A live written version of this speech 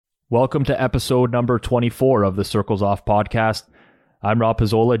Welcome to episode number 24 of the Circles Off podcast. I'm Rob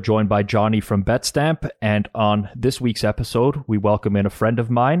Pizzola, joined by Johnny from BetStamp, and on this week's episode, we welcome in a friend of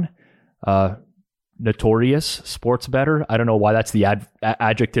mine, notorious sports bettor. I don't know why that's the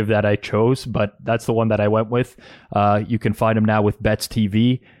adjective that I chose, but that's the one that I went with. You can find him now with Bets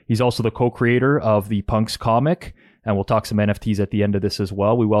TV. He's also the co-creator of the Punks comic, and we'll talk some NFTs at the end of this as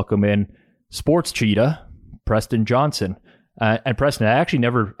well. We welcome in Sports Cheetah, Preston Johnson. And Preston, I actually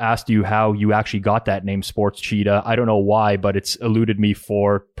never asked you how you actually got that name, Sports Cheetah. I don't know why, but it's eluded me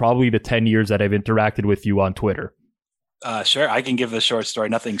for probably the 10 years that I've interacted with you on Twitter. Sure, I can give a short story.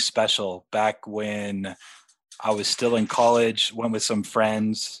 Nothing special. Back when I was still in college, went with some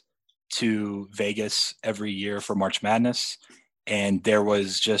friends to Vegas every year for March Madness. And there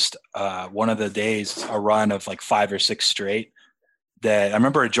was just one of the days, a run of like 5 or 6 straight. That I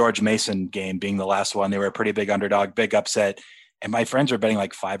remember a George Mason game being the last one. They were a pretty big underdog, big upset. And my friends were betting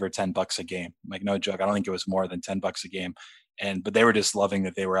like $5 or $10 a game. Like, no joke. I don't think it was more than $10 a game. But they were just loving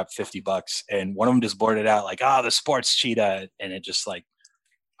that they were up $50. And one of them just blurted out like, the Sports Cheetah. And it just like,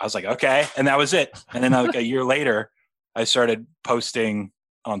 I was like, okay. And that was it. And then like a year later, I started posting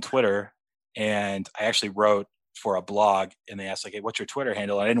on Twitter, and I actually wrote for a blog, and they asked like, hey, what's your Twitter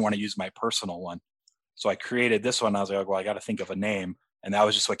handle? And I didn't want to use my personal one. So I created this one. I was like, well, I got to think of a name. And that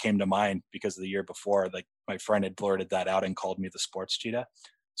was just what came to mind because the year before, like my friend had blurted that out and called me the Sports Cheetah.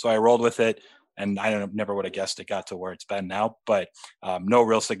 So I rolled with it, and never would have guessed it got to where it's been now, but no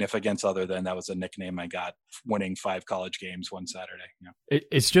real significance other than that was a nickname I got winning 5 college games one Saturday. Yeah.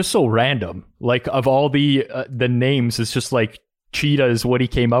 It's just so random. Like of all the names, it's just like Cheetah is what he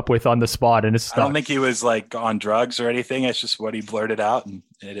came up with on the spot, and it's I don't think he was like on drugs or anything. It's just what he blurted out, and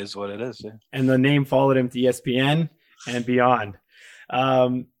it is what it is. Yeah. And the name followed him to ESPN and beyond.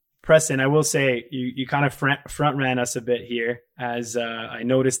 Preston, I will say you kind of front ran us a bit here, as I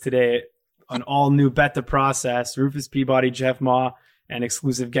noticed today on all new Bet the Process, Rufus Peabody, Jeff Ma, and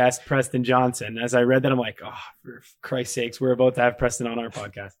exclusive guest Preston Johnson. As I read that, I'm like, for Christ's sakes, we're about to have Preston on our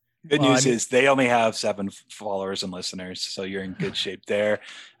podcast. Good news is they only have 7 followers and listeners, so you're in good shape there.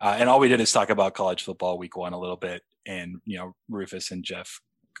 And all we did is talk about college football week 1 a little bit, and Rufus and Jeff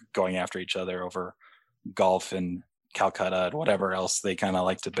going after each other over golf and Calcutta and whatever else they kind of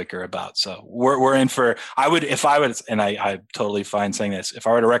like to bicker about. So we're in for. I'm totally fine saying this. If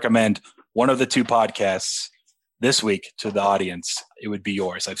I were to recommend one of the 2 podcasts this week to the audience, it would be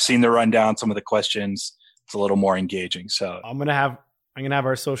yours. I've seen the rundown, some of the questions. It's a little more engaging. So I'm gonna have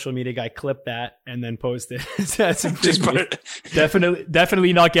our social media guy clip that and then post it. Just put it.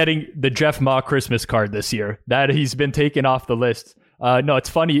 Definitely not getting the Jeff Ma Christmas card this year. That he's been taken off the list. No, it's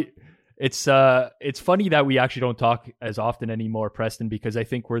funny. It's funny that we actually don't talk as often anymore, Preston, because I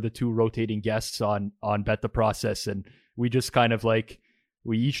think we're the 2 rotating guests on Bet the Process, and we just kind of like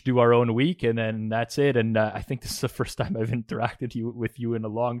we each do our own week, and then that's it. And I think this is the first time I've interacted with you in a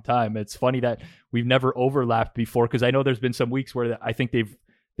long time. It's funny that we've never overlapped before, because I know there's been some weeks where I think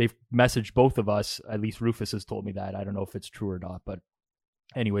they've messaged both of us. At least Rufus has told me that. I don't know if it's true or not, but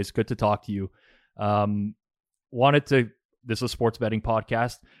anyways, good to talk to you. This is a sports betting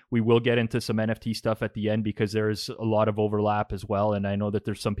podcast. We will get into some NFT stuff at the end because there's a lot of overlap as well, and I know that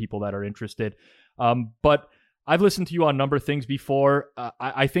there's some people that are interested. But I've listened to you on a number of things before.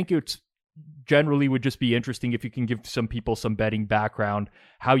 I think it's generally would just be interesting if you can give some people some betting background,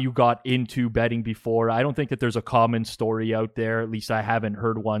 how you got into betting before. I don't think that there's a common story out there. At least I haven't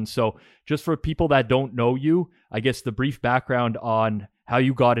heard one. So just for people that don't know you, I guess the brief background on how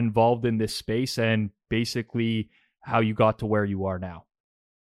you got involved in this space and basically how you got to where you are now.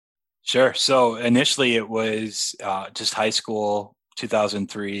 Sure. So initially it was just high school,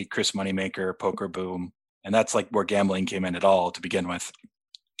 2003, Chris Moneymaker, poker boom. And that's like where gambling came in at all to begin with.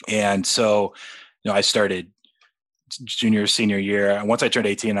 And so, I started junior, senior year. And once I turned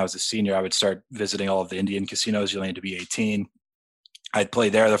 18, I was a senior, I would start visiting all of the Indian casinos. You only had to be 18. I'd play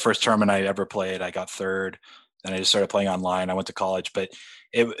there. The first tournament I ever played, I got 3rd. Then I just started playing online. I went to college, but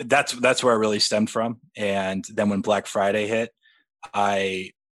that's where it really stemmed from. And then when Black Friday hit,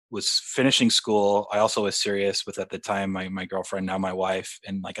 I was finishing school. I also was serious with, at the time, my girlfriend, now my wife.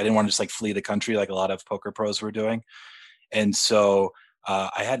 And like, I didn't want to just like flee the country like a lot of poker pros were doing. And so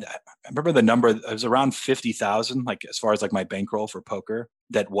I remember the number, it was around 50,000, like as far as like my bankroll for poker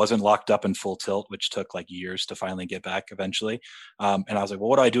that wasn't locked up in full tilt, which took like years to finally get back eventually. And I was like, well,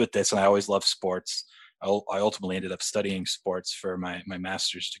 what do I do with this? And I always loved sports. I ultimately ended up studying sports for my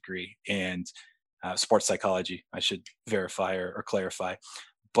master's degree and sports psychology. I should verify or clarify.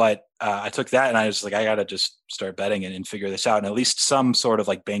 But I took that and I was like, I got to just start betting and figure this out. And at least some sort of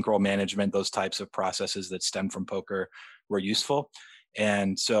like bankroll management, those types of processes that stem from poker were useful.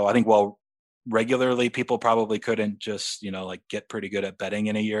 And so I think, well, regularly people probably couldn't just, like get pretty good at betting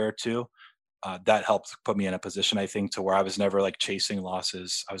in a year or two. That helped put me in a position, I think, to where I was never like chasing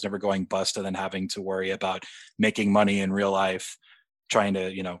losses. I was never going bust and then having to worry about making money in real life, trying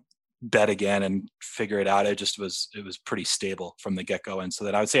to, bet again and figure it out. It was pretty stable from the get go. And so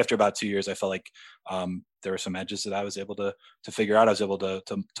that I would say after about 2 years, I felt like there were some edges that I was able to figure out. I was able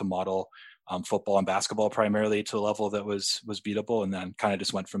to model football and basketball primarily to a level that was beatable, and then kind of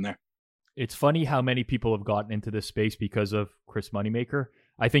just went from there. It's funny how many people have gotten into this space because of Chris Moneymaker.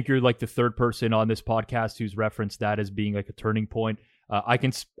 I think you're like the third person on this podcast who's referenced that as being like a turning point. I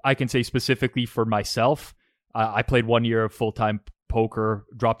can say specifically for myself, I played 1 year of full-time poker,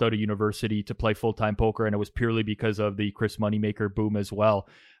 dropped out of university to play full-time poker, and it was purely because of the Chris Moneymaker boom as well.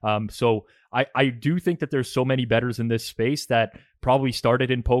 So I do think that there's so many bettors in this space that probably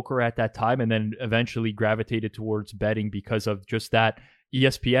started in poker at that time and then eventually gravitated towards betting because of just that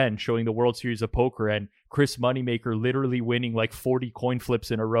ESPN showing the World Series of Poker and Chris Moneymaker literally winning like 40 coin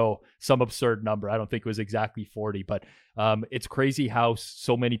flips in a row, some absurd number. I don't think it was exactly 40, but it's crazy how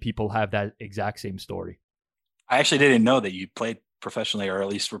so many people have that exact same story. I actually didn't know that you played professionally, or at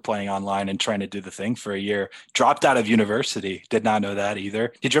least were playing online and trying to do the thing for a year. Dropped out of university. Did not know that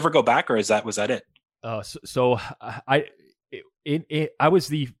either. Did you ever go back, or was that it? I was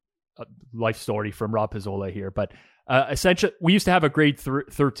the life story from Rob Pizzola here, but essentially we used to have a grade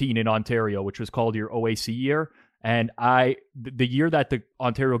 13 in Ontario, which was called your OAC year. And the year that the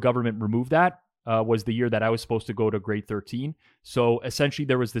Ontario government removed that was the year that I was supposed to go to grade 13. So essentially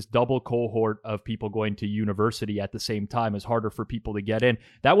there was this double cohort of people going to university at the same time. It was harder for people to get in.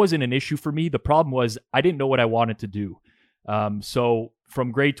 That wasn't an issue for me. The problem was I didn't know what I wanted to do. So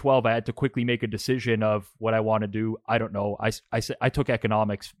from grade 12, I had to quickly make a decision of what I want to do. I don't know. I took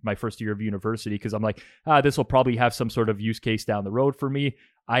economics my first year of university because I'm like, this will probably have some sort of use case down the road for me.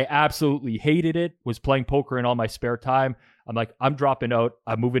 I absolutely hated it, was playing poker in all my spare time. I'm like, I'm dropping out.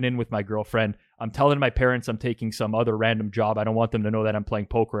 I'm moving in with my girlfriend. I'm telling my parents I'm taking some other random job. I don't want them to know that I'm playing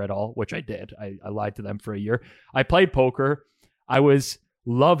poker at all, which I did. I lied to them for a year. I played poker. I was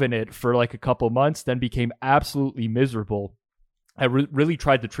loving it for like a couple months, then became absolutely miserable. I really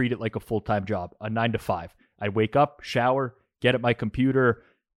tried to treat it like a full-time job, a 9 to 5. I'd wake up, shower, get at my computer.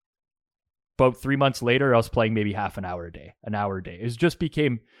 About 3 months later, I was playing maybe half an hour a day. It just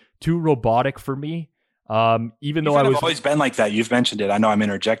became too robotic for me. Even though I've always been like that. You've mentioned it. I know I'm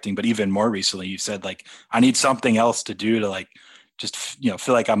interjecting, but even more recently, you said like, I need something else to do to like, just,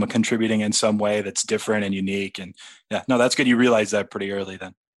 feel like I'm contributing in some way that's different and unique. And yeah, no, that's good. You realized that pretty early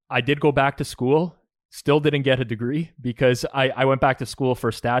then. I did go back to school. Still didn't get a degree because I went back to school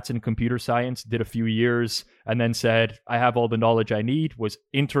for stats and computer science, did a few years, and then said, I have all the knowledge I need, was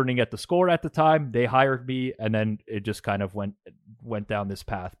interning at the Score at the time. They hired me, and then it just kind of went down this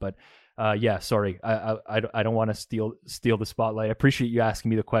path. But yeah, sorry. I don't want to steal the spotlight. I appreciate you asking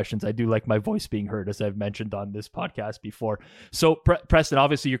me the questions. I do like my voice being heard, as I've mentioned on this podcast before. So Preston,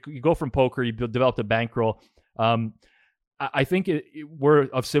 obviously you go from poker, you developed a bankroll. I think we're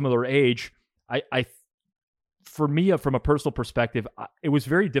of similar age. For me, from a personal perspective, it was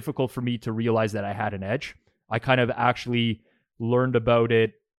very difficult for me to realize that I had an edge. I kind of actually learned about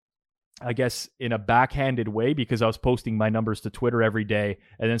it, I guess, in a backhanded way because I was posting my numbers to Twitter every day.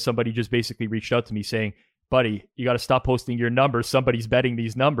 And then somebody just basically reached out to me saying, buddy, you got to stop posting your numbers. Somebody's betting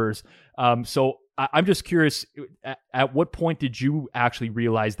these numbers. So I'm just curious, at what point did you actually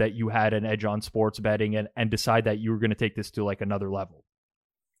realize that you had an edge on sports betting and decide that you were going to take this to like another level?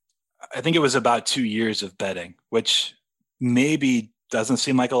 I think it was about 2 years of betting, which maybe doesn't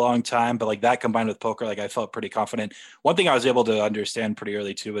seem like a long time, but like that combined with poker, like I felt pretty confident. One thing I was able to understand pretty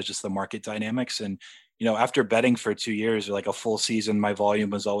early too was just the market dynamics. And, after betting for 2 years or like a full season, my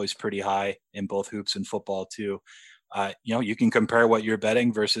volume was always pretty high in both hoops and football too. You can compare what you're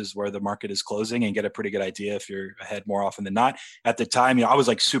betting versus where the market is closing and get a pretty good idea if you're ahead more often than not. At the time, I was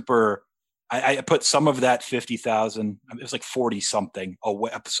like I put some of that 50,000, it was like 40 something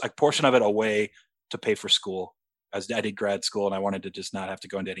away, a portion of it away to pay for school. As I did grad school and I wanted to just not have to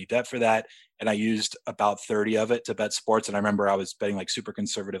go into any debt for that. And I used about 30 of it to bet sports. And I remember I was betting like super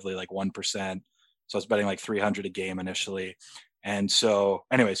conservatively, like 1%. So I was betting like 300 a game initially. And so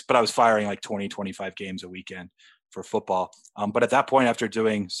anyways, but I was firing like 20, 25 games a weekend for football. But at that point, after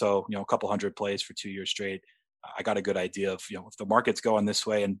doing so, a couple hundred plays for 2 years straight, I got a good idea of, if the market's going this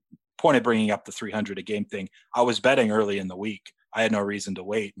way, and point of bringing up the 300 a game thing, I was betting early in the week. I had no reason to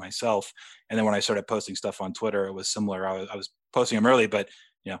wait myself. And then when I started posting stuff on Twitter, it was similar. I was posting them early, but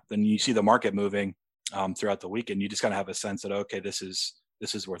then you see the market moving throughout the week, and you just kind of have a sense that, okay, this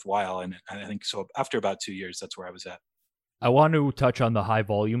is worthwhile. And I think so after about 2 years, that's where I was at. I want to touch on the high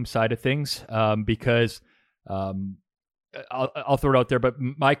volume side of things because I'll throw it out there, but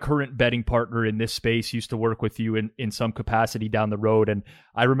my current betting partner in this space used to work with you in some capacity down the road. And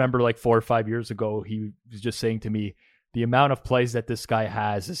I remember like 4 or 5 years ago, he was just saying to me, the amount of plays that this guy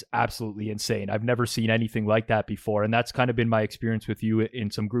has is absolutely insane. I've never seen anything like that before. And that's kind of been my experience with you in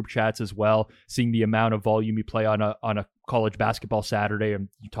some group chats as well, seeing the amount of volume you play on a college basketball Saturday. And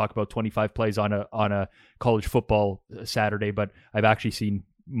you talk about 25 plays on a college football Saturday, but I've actually seen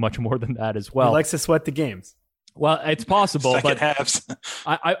much more than that as well. He likes to sweat the games. Well, it's possible, Second but halves.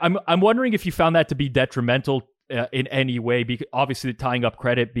 I'm wondering if you found that to be detrimental in any way, because obviously tying up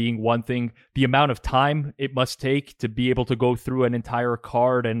credit being one thing, the amount of time it must take to be able to go through an entire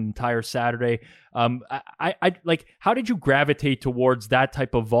card, an entire Saturday. I like, how did you gravitate towards that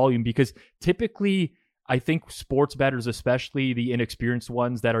type of volume? Because typically I think sports bettors, especially the inexperienced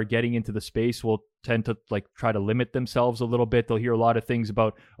ones that are getting into the space, will tend to like try to limit themselves a little bit. They'll hear a lot of things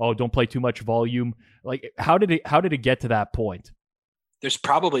about, oh, don't play too much volume. Like, how did it get to that point? It's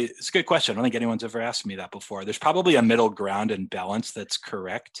a good question. I don't think anyone's ever asked me that before. There's probably a middle ground and balance that's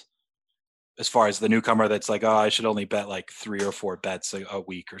correct. As far as the newcomer that's like, oh, I should only bet like 3 or 4 bets a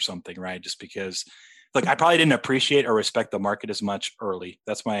week or something, right? Just because, look, I probably didn't appreciate or respect the market as much early.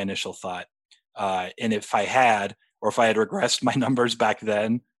 That's my initial thought. And if I had regressed my numbers back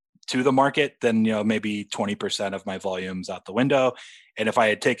then to the market, then, maybe 20% of my volume's out the window. And if I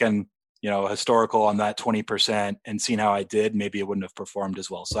had taken, historical on that 20% and seen how I did, maybe it wouldn't have performed as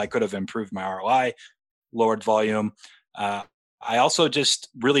well. So I could have improved my ROI, lowered volume. I also just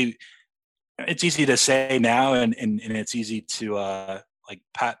really, it's easy to say now and it's easy to like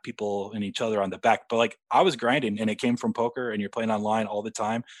pat people and each other on the back, but like I was grinding and it came from poker and you're playing online all the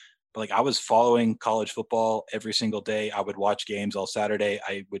time. But like I was following college football every single day. I would watch games all Saturday.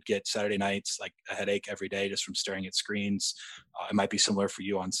 I would get Saturday nights like a headache every day just from staring at screens. It might be similar for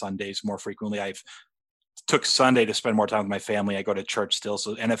you on Sundays more frequently. I've took Sunday to spend more time with my family. I go to church still,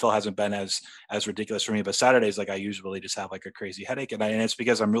 so NFL hasn't been as ridiculous for me. But Saturdays, like I usually just have like a crazy headache, and it's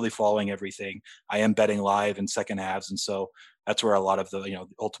because I'm really following everything. I am betting live in second halves, and so that's where a lot of the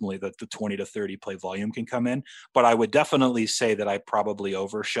ultimately the 20 to 30 play volume can come in. But I would definitely say that I probably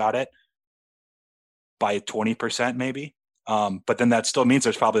overshot it by 20% maybe. But then that still means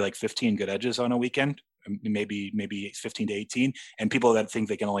there's probably like 15 good edges on a weekend. Maybe 15 to 18, and people that think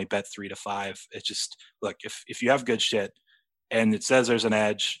they can only bet 3 to 5. It's just, look, if you have good shit and it says there's an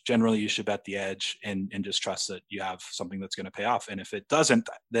edge, generally you should bet the edge and just trust that you have something that's going to pay off. And if it doesn't,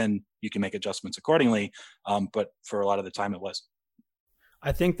 then you can make adjustments accordingly. But for a lot of the time it was.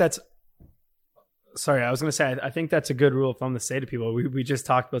 I think that's a good rule of thumb to say to people. We just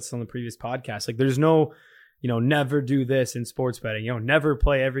talked about this on the previous podcast. Like there's no, never do this in sports betting, never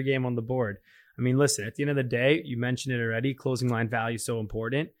play every game on the board. I mean, listen, at the end of the day, you mentioned it already, closing line value is so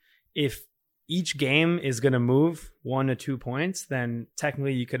important. If each game is going to move 1 to 2 points, then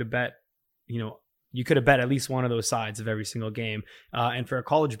technically you could have bet, at least one of those sides of every single game. And for a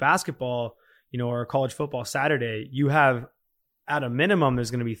college basketball, or a college football Saturday, you have at a minimum, there's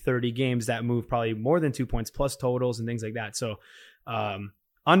going to be 30 games that move probably more than 2 points plus totals and things like that. So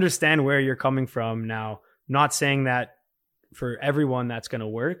understand where you're coming from. Now, not saying that for everyone that's going to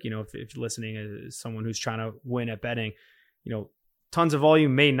work. If you're listening as someone who's trying to win at betting, tons of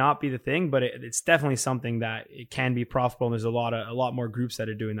volume may not be the thing, but it's definitely something that it can be profitable. And there's a lot more groups that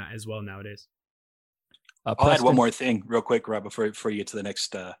are doing that as well nowadays. I'll add one more thing real quick, Rob, before you get to the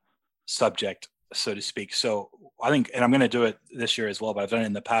next subject, so to speak. So I think, and I'm going to do it this year as well, but I've done it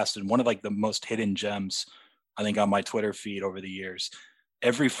in the past. And one of like the most hidden gems, I think, on my Twitter feed over the years,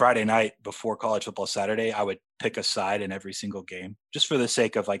 every Friday night before college football Saturday, I would pick a side in every single game just for the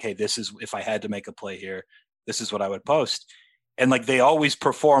sake of like, hey, this is, if I had to make a play here, this is what I would post. And like, they always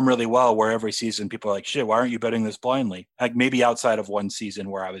perform really well, where every season people are like, shit, why aren't you betting this blindly? Like maybe outside of one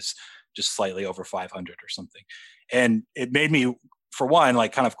season where I was just slightly over 500 or something. And it made me, for one,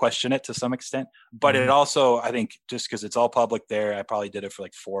 like kind of question it to some extent, but it also, I think just because it's all public there, I probably did it for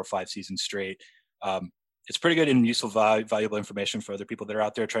like 4 or 5 seasons straight. It's pretty good and useful, valuable information for other people that are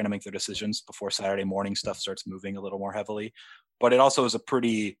out there trying to make their decisions before Saturday morning stuff starts moving a little more heavily. But it also is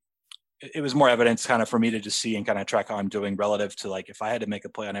it was more evidence kind of for me to just see and kind of track how I'm doing relative to like, if I had to make a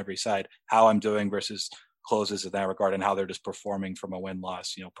play on every side, how I'm doing versus closes in that regard and how they're just performing from a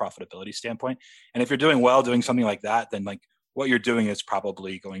win-loss, profitability standpoint. And if you're doing well, doing something like that, then like what you're doing is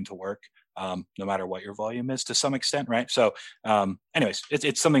probably going to work. No matter what your volume is to some extent, right? So anyways,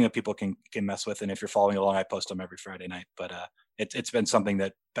 it's something that people can mess with. And if you're following along, I post them every Friday night. But it's been something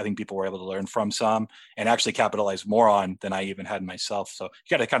that I think people were able to learn from some and actually capitalize more on than I even had myself. So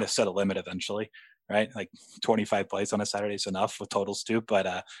you got to kind of set a limit eventually, right? Like 25 plays on a Saturday is enough with totals too.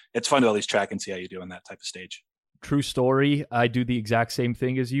 But it's fun to at least track and see how you do in that type of stage. True story. I do the exact same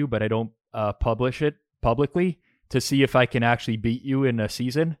thing as you, but I don't publish it publicly to see if I can actually beat you in a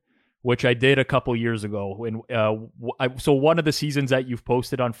season, which I did a couple years ago. When so one of the seasons that you've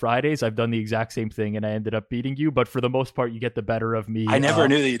posted on Fridays, I've done the exact same thing, and I ended up beating you. But for the most part, you get the better of me. I never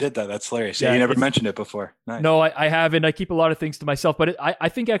knew that you did that. That's hilarious. Yeah, you never mentioned it before. Nice. No, I haven't. I keep a lot of things to myself. But I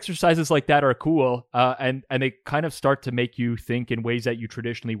think exercises like that are cool, and they kind of start to make you think in ways that you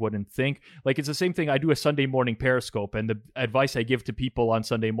traditionally wouldn't think. Like, it's the same thing. I do a Sunday morning Periscope, and the advice I give to people on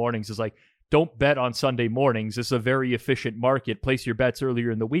Sunday mornings is like, don't bet on Sunday mornings. It's a very efficient market. Place your bets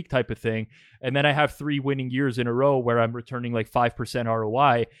earlier in the week type of thing. And then I have 3 winning years in a row where I'm returning like 5%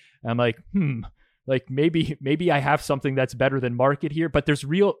 ROI. I'm like, like maybe I have something that's better than market here, but there's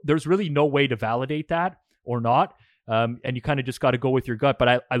really no way to validate that or not. And you kind of just got to go with your gut.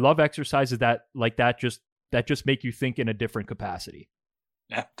 But I love exercises that just make you think in a different capacity.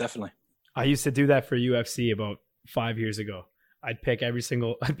 Yeah, definitely. I used to do that for UFC about 5 years ago. I'd pick every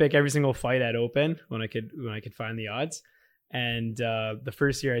single fight at open when I could find the odds. And the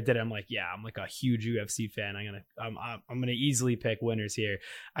first year I did it, I'm like a huge UFC fan. I'm gonna easily pick winners here.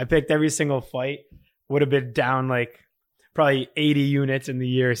 I picked every single fight. Would have been down like probably 80 units in the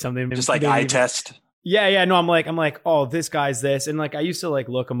year or something. Just like eye test. Yeah. No, I'm like, oh, this guy's this, and like I used to like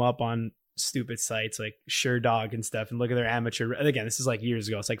look them up on stupid sites like SureDog and stuff, and look at their amateur. Again, this is like years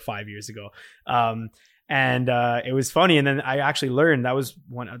ago. It's like 5 years ago. And it was funny. And then I actually learned, that was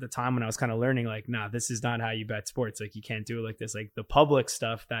one at the time when I was kind of learning, like, nah, this is not how you bet sports. Like, you can't do it like this. Like, the public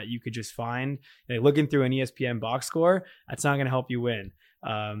stuff that you could just find, like looking through an ESPN box score, that's not going to help you win.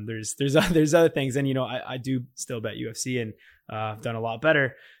 There's other things. And, I do still bet UFC, and I've done a lot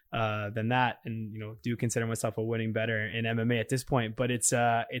better than that, and do consider myself a winning bettor in MMA at this point. But it's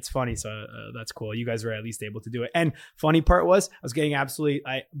funny, so that's cool. You guys were at least able to do it. And funny part was, I was getting absolutely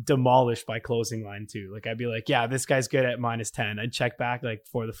demolished by closing line too. Like, I'd be like, yeah, this guy's good at -10. I'd check back like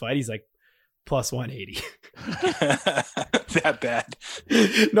for the fight, he's like +180. That bad?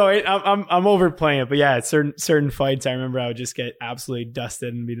 No, I'm overplaying it, but yeah, it's certain fights I remember I would just get absolutely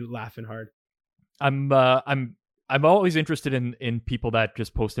dusted and be laughing hard. I'm always interested in people that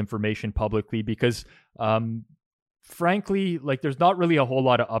just post information publicly, because frankly, like, there's not really a whole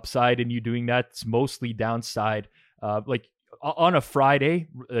lot of upside in you doing that. It's mostly downside. Like on a Friday,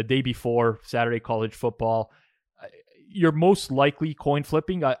 the day before Saturday college football, you're most likely coin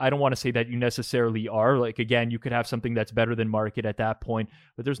flipping. I don't want to say that you necessarily are. Like, again, you could have something that's better than market at that point,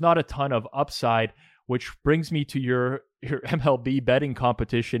 but there's not a ton of upside, which brings me to your MLB betting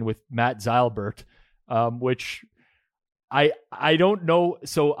competition with Matt Zeilbert, which I don't know.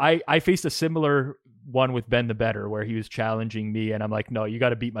 So I faced a similar one with Ben the Better, where he was challenging me, and I'm like, no, you got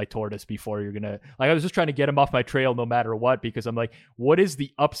to beat my tortoise before you're gonna, like, I was just trying to get him off my trail no matter what, because I'm like, what is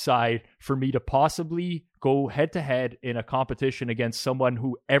the upside for me to possibly go head to head in a competition against someone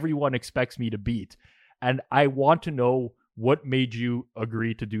who everyone expects me to beat? And I want to know what made you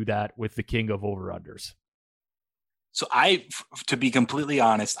agree to do that with the king of over-unders. So to be completely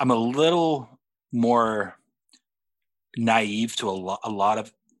honest, I'm a little more naive to a lot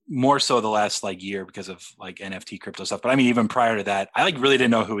of, more so the last like year because of like NFT crypto stuff. But I mean, even prior to that, I like really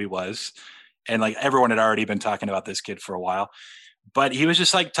didn't know who he was. And like everyone had already been talking about this kid for a while, but he was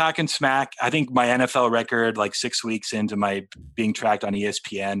just like talking smack. I think my NFL record, like 6 weeks into my being tracked on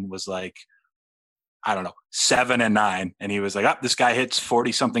ESPN, was like, I don't know, 7-9. And he was like, oh, this guy hits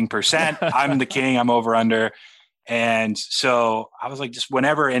 40 something %. I'm the king. I'm over under. And so I was like, just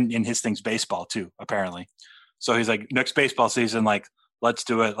whenever in his thing's baseball too, apparently. So he's like, next baseball season, like, let's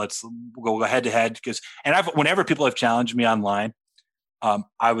do it. Let's go head to head. Whenever people have challenged me online,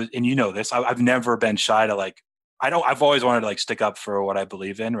 and you know this, I've never been shy to like, I've always wanted to like stick up for what I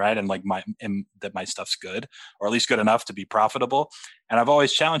believe in. Right. And like that my stuff's good, or at least good enough to be profitable. And I've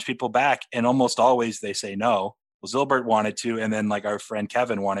always challenged people back, and almost always they say no. Well, Zilbert wanted to, and then like our friend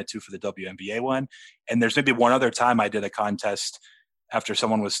Kevin wanted to for the WNBA one. And there's maybe one other time I did a contest after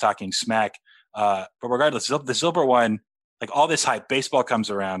someone was talking smack. But regardless, the Zilbert one, like all this hype, baseball comes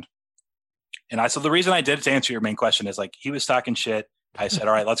around. So the reason I did it, to answer your main question, is like, he was talking shit. I said,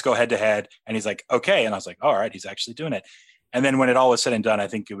 all right, let's go head to head. And he's like, okay. And I was like, all right, he's actually doing it. And then when it all was said and done, I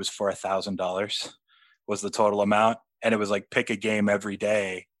think it was for $1,000 was the total amount. And it was like, pick a game every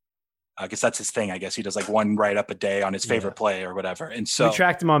day. I guess that's his thing. I guess he does like one write up a day on his favorite play or whatever. And so we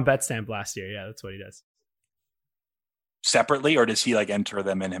tracked him on BetStamp last year. Yeah, that's what he does. Separately, or does he like enter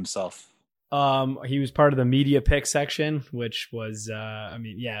them in himself? He was part of the media pick section, which was,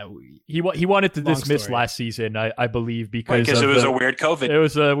 he wanted to dismiss story. last season, I believe, because it was a weird COVID. It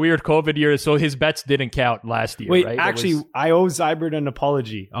was a weird COVID year, so his bets didn't count last year. Wait, right? actually, I owe Zybert an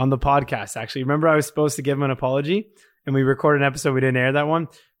apology on the podcast. Actually, remember I was supposed to give him an apology, and we recorded an episode. We didn't air that one.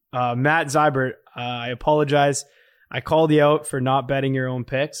 Matt Zybert, I apologize. I called you out for not betting your own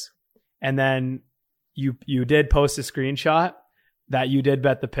picks, and then you did post a screenshot that you did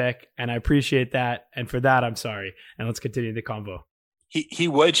bet the pick, and I appreciate that. And for that, I'm sorry. And let's continue the convo. He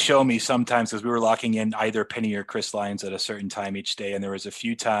would show me sometimes as we were locking in either Penny or Chris Lyons at a certain time each day. And there was a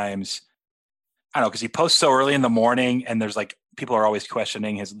few times, I don't know, because he posts so early in the morning and there's like, people are always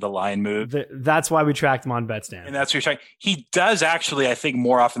questioning the line move. That's why we tracked him on BetStamp. And that's what you're trying. He does actually, I think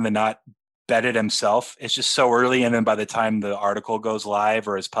more often than not, bet it himself. It's just so early. And then by the time the article goes live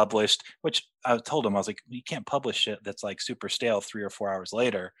or is published, which I told him, I was like, you can't publish shit that's like super stale 3 or 4 hours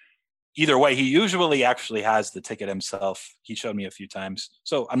later. Either way, he usually actually has the ticket himself. He showed me a few times.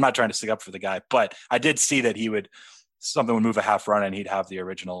 So I'm not trying to stick up for the guy, but I did see that something would move a half run and he'd have the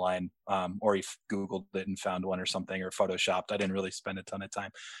original line, or he Googled it and found one or something, or Photoshopped. I didn't really spend a ton of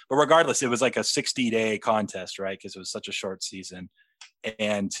time. But regardless, it was like a 60-day contest, right? Because it was such a short season.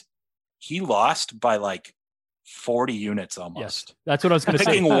 And he lost by like 40 units almost. Yes, that's what I was going to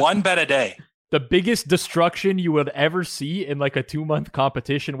say. Picking one bet a day. The biggest destruction you would ever see in like a 2-month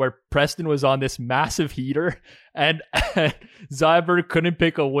competition where Preston was on this massive heater and Zybert couldn't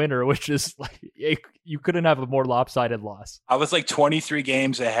pick a winner, which is like, you couldn't have a more lopsided loss. I was like 23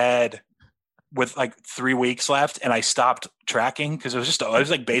 games ahead with like 3 weeks left, and I stopped tracking because it was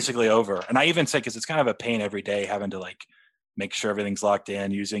like basically over. And I even said, because it's kind of a pain every day having to like make sure everything's locked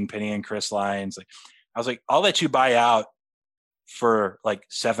in using Penny and Chris Lyons. Like, I was like, I'll let you buy out for like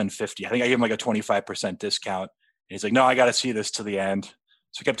 $750. I think I gave him like a 25% discount. And he's like, no, I got to see this to the end.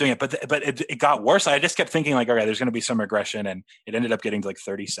 So we kept doing it, but it got worse. I just kept thinking like, okay, there's going to be some regression, and it ended up getting to like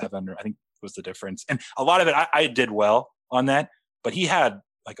 37, or I think was the difference. And a lot of it, I did well on that, but he had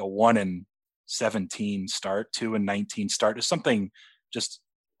like a 1-17 start, 2-19 start, or something just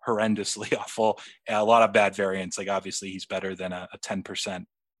horrendously awful. A lot of bad variants. Like obviously he's better than a 10%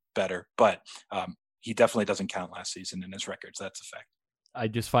 better, but he definitely doesn't count last season in his records. That's a fact. I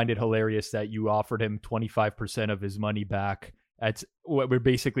just find it hilarious that you offered him 25% of his money back. That's where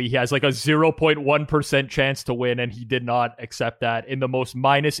basically he has like a 0.1% chance to win, and he did not accept that in the most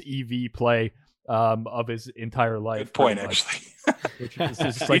minus EV play of his entire life. Good point, actually. Which is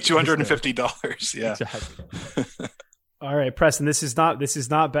just like $250. Yeah. Exactly. All right, Preston, this is not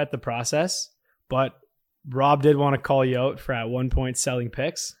bet the process, but Rob did want to call you out for at one point selling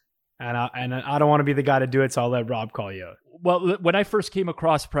picks. And I don't want to be the guy to do it, so I'll let Rob call you out. Well, when I first came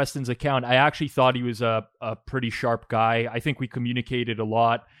across Preston's account, I actually thought he was a pretty sharp guy. I think we communicated a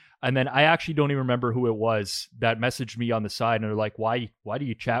lot. And then I actually don't even remember who it was that messaged me on the side, and they're like, why do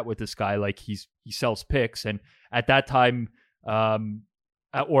you chat with this guy? Like he sells picks. And at that time,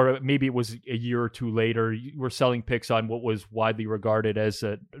 or maybe it was a year or two later, you were selling picks on what was widely regarded as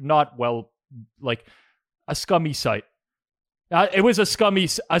a scummy site. It was a scummy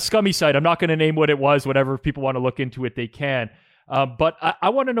site. I'm not going to name what it was. Whatever, if people want to look into it, they can. But I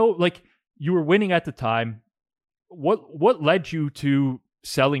want to know, like, you were winning at the time. What led you to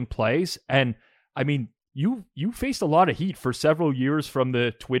selling plays? And I mean, you faced a lot of heat for several years from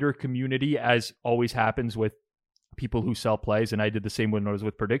the Twitter community, as always happens with people who sell plays. And I did the same when I was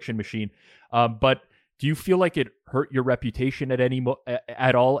with Prediction Machine. But do you feel like it hurt your reputation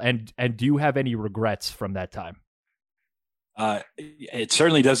at all? And do you have any regrets from that time? It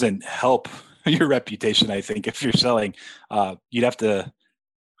certainly doesn't help your reputation. I think if you're selling, you'd have to,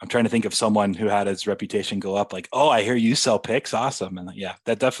 I'm trying to think of someone who had his reputation go up like, oh, I hear you sell picks. Awesome. And yeah,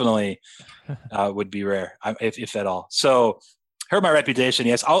 that definitely would be rare, if at all. So hurt my reputation.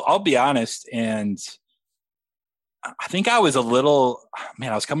 Yes. I'll be honest. And I think I was I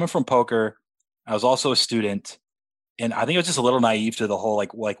was coming from poker. I was also a student, and I think I was just a little naive to the whole,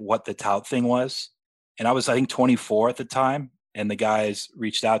 like what the tout thing was. And I was, I think, 24 at the time. And the guys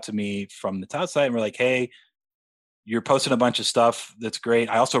reached out to me from the tout site and were like, hey, you're posting a bunch of stuff. That's great.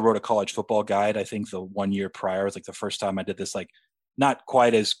 I also wrote a college football guide. I think the 1 year prior was like the first time I did this, like not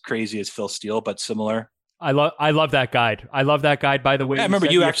quite as crazy as Phil Steele, but similar. I love that guide. I love that guide, by the way. Yeah, I remember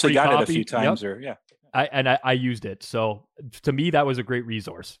you actually got copy. It a few times. Yep. I used it. So to me, that was a great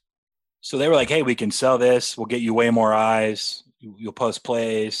resource. So they were like, hey, we can sell this. We'll get you way more eyes. You'll post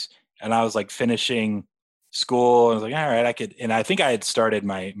plays. And I was like finishing school. I was like, all right, I could. And I think I had started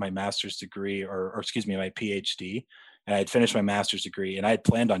my master's degree or excuse me, my PhD. And I had finished my master's degree, and I had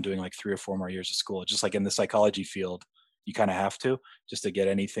planned on doing like 3 or 4 more years of school. Just like in the psychology field, you kind of have to, just to get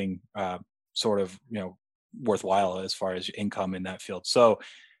anything sort of, worthwhile as far as income in that field. So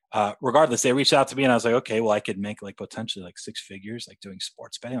regardless, they reached out to me and I was like, okay, well, I could make like potentially like six figures, like doing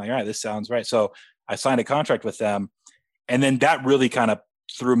sports betting. Like, all right, this sounds right. So I signed a contract with them. And then that really kind of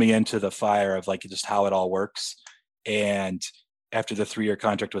threw me into the fire of like just how it all works. And after the 3-year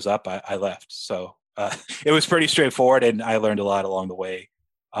contract was up, I left. So it was pretty straightforward and I learned a lot along the way.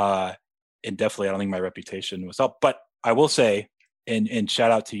 And definitely, I don't think my reputation was up, but I will say, and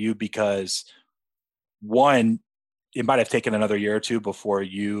shout out to you, because one, it might have taken another year or two before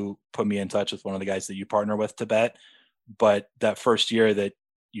you put me in touch with one of the guys that you partner with to bet. But that first year that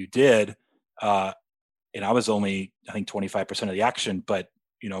you did, and I was only, I think 25% of the action, but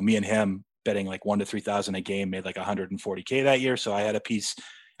me and him betting like 1,000 to 3,000 a game made like 140K that year. So I had a piece.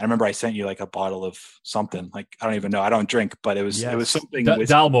 I remember I sent you like a bottle of something, like, I don't even know. I don't drink, but it was something.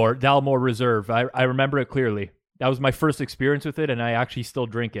 Dalmore Reserve. I remember it clearly. That was my first experience with it. And I actually still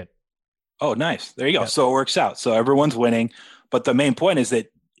drink it. Oh, nice. There you go. Yeah. So it works out. So everyone's winning. But the main point is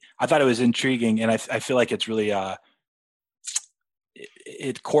that I thought it was intriguing. And I feel like it's really,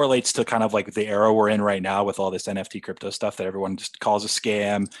 it correlates to kind of like the era we're in right now with all this NFT crypto stuff that everyone just calls a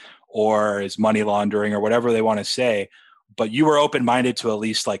scam or is money laundering or whatever they want to say. But you were open-minded to at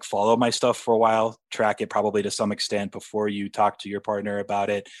least like follow my stuff for a while, track it probably to some extent before you talk to your partner about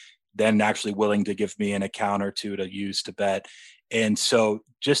it, then actually willing to give me an account or two to use to bet. And so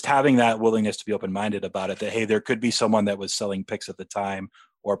just having that willingness to be open-minded about it, that, hey, there could be someone that was selling picks at the time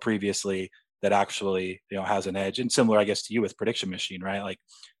or previously that actually, has an edge. And similar, I guess, to you with Prediction Machine, right? Like,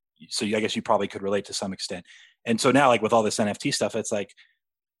 so I guess you probably could relate to some extent. And so now, like with all this NFT stuff, it's like,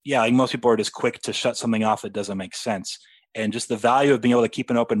 yeah, like most people are just quick to shut something off that doesn't make sense. And just the value of being able to keep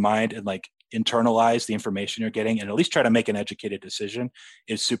an open mind and like internalize the information you're getting and at least try to make an educated decision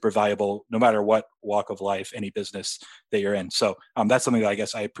is super valuable, no matter what walk of life, any business that you're in. So that's something that I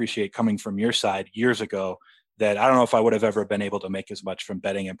guess I appreciate coming from your side years ago, that I don't know if I would have ever been able to make as much from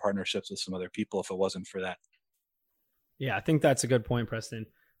betting and partnerships with some other people if it wasn't for that. Yeah, I think that's a good point, Preston.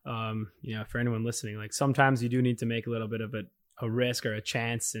 For anyone listening, like sometimes you do need to make a little bit of a risk or a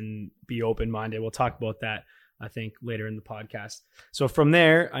chance and be open-minded. We'll talk about that, I think, later in the podcast. So from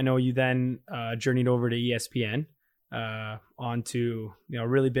there, I know you then journeyed over to ESPN, onto a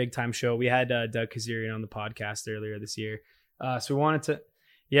really big time show. We had Doug Kazarian on the podcast earlier this year. So we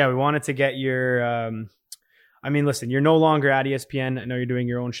wanted to get your. Listen, you're no longer at ESPN. I know you're doing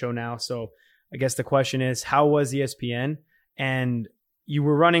your own show now. So I guess the question is, how was ESPN? And you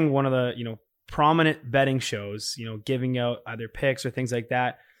were running one of the prominent betting shows, giving out either picks or things like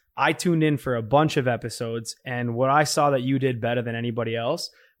that. I tuned in for a bunch of episodes, and what I saw that you did better than anybody else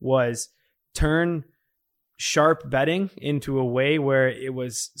was turn sharp betting into a way where it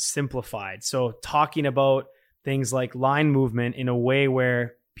was simplified. So talking about things like line movement in a way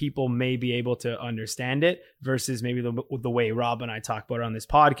where people may be able to understand it versus maybe the way Rob and I talk about it on this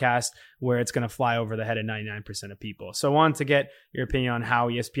podcast, where it's going to fly over the head of 99% of people. So I wanted to get your opinion on how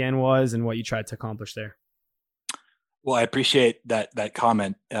ESPN was and what you tried to accomplish there. Well, I appreciate that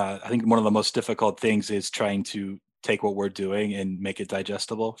comment. I think one of the most difficult things is trying to take what we're doing and make it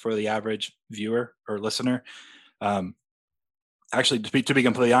digestible for the average viewer or listener. Actually, to be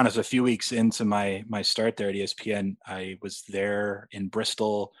completely honest, a few weeks into my start there at ESPN, I was there in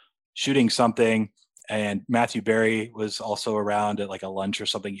Bristol shooting something, and Matthew Berry was also around at like a lunch or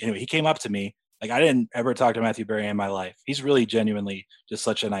something. Anyway, he came up to me. Like, I didn't ever talk to Matthew Berry in my life. He's really genuinely just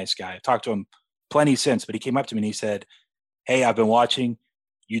such a nice guy. I've talked to him plenty since, but he came up to me and he said, "Hey, I've been watching.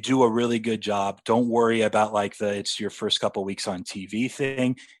 You do a really good job. Don't worry about like it's your first couple weeks on TV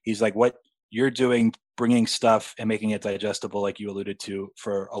thing." He's like, "What you're doing, bringing stuff and making it digestible, like you alluded to,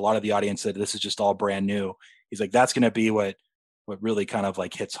 for a lot of the audience that this is just all brand new." He's like, "That's going to be what really kind of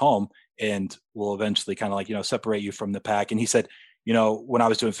like hits home and will eventually kind of like, separate you from the pack." And he said, when I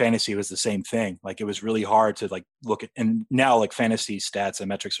was doing fantasy, it was the same thing. Like, it was really hard to like look at, and now like fantasy stats and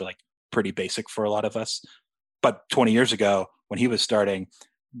metrics are like pretty basic for a lot of us. But 20 years ago, when he was starting,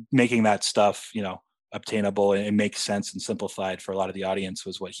 making that stuff, obtainable and make sense and simplified for a lot of the audience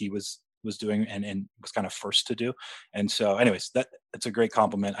was what he was doing and was kind of first to do. And so anyways, that's a great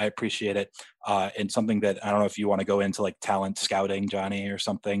compliment. I appreciate it. And something that I don't know if you want to go into like talent scouting, Johnny, or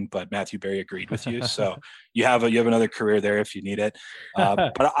something, but Matthew Berry agreed with you. So you have another career there if you need it.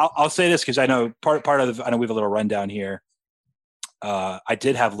 But I'll say this, because I know part of I know we have a little rundown here. I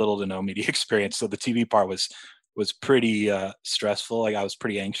did have little to no media experience. So the TV part was pretty stressful. Like, I was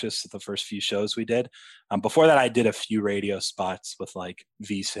pretty anxious at the first few shows we did. Before that, I did a few radio spots with like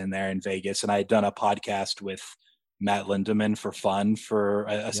Visa in there in Vegas. And I had done a podcast with Matt Lindemann for fun for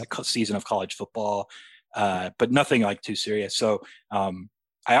a season of college football, but nothing like too serious. So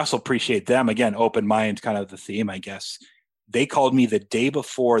I also appreciate them, again, open mind, kind of the theme, I guess. They called me the day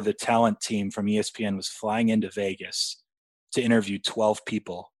before the talent team from ESPN was flying into Vegas to interview 12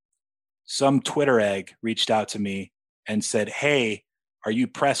 people. Some Twitter egg reached out to me and said, "Hey, are you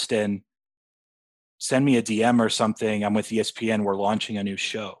Preston? Send me a DM or something. I'm with ESPN. We're launching a new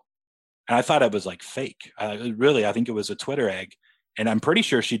show." And I thought it was like fake. I think it was a Twitter egg. And I'm pretty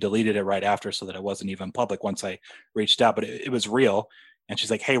sure she deleted it right after so that it wasn't even public once I reached out, but it was real. And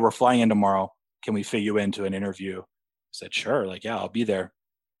she's like, "Hey, we're flying in tomorrow. Can we fit you into an interview?" I said, "Sure." Like, "Yeah, I'll be there."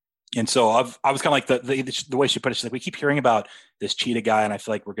 And so I was kind of like the way she put it. She's like, "We keep hearing about this Cheetah guy, and I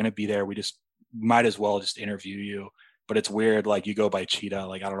feel like we're going to be there. We just might as well just interview you. But it's weird, like you go by Cheetah.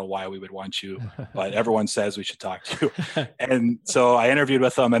 Like, I don't know why we would want you, but everyone says we should talk to you." And so I interviewed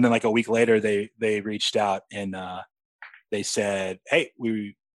with them, and then like a week later, they reached out and they said, "Hey,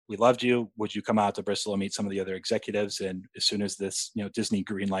 we loved you. Would you come out to Bristol and meet some of the other executives? And as soon as this, Disney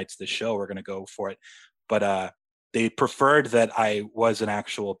greenlights this show, we're going to go for it." But they preferred that I was an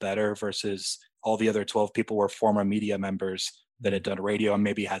actual bettor versus all the other 12 people were former media members that had done radio and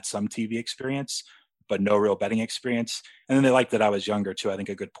maybe had some TV experience, but no real betting experience. And then they liked that I was younger too. I think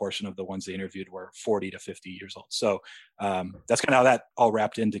a good portion of the ones they interviewed were 40 to 50 years old. So that's kind of how that all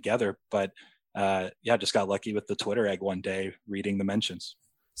wrapped in together. But just got lucky with the Twitter egg one day reading the mentions.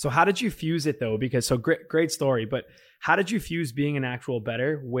 So how did you fuse it though? Because great story, but how did you fuse being an actual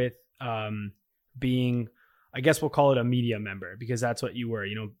bettor with being, I guess we'll call it a media member, because that's what you were,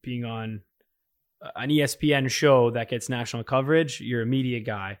 being on an ESPN show that gets national coverage, you're a media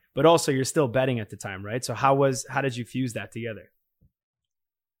guy, but also you're still betting at the time, right? So how did you fuse that together?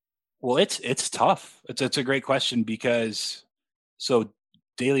 Well, it's tough. It's a great question because so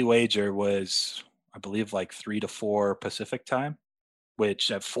Daily Wager was, I believe, like 3 to 4 Pacific time,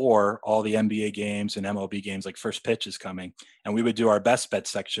 which at 4, all the NBA games and MLB games, like first pitch is coming. And we would do our best bet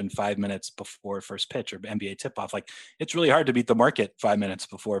section 5 minutes before first pitch or NBA tip-off. Like, it's really hard to beat the market 5 minutes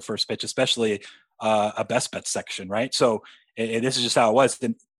before first pitch, especially a best bet section, right? So this is just how it was.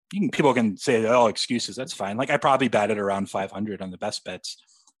 Then people can say, "Oh, excuses." That's fine. Like, I probably batted around 500 on the best bets,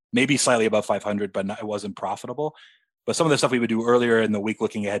 maybe slightly above 500, but it wasn't profitable. But some of the stuff we would do earlier in the week,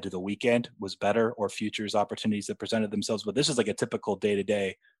 looking ahead to the weekend, was better, or futures opportunities that presented themselves. But this is like a typical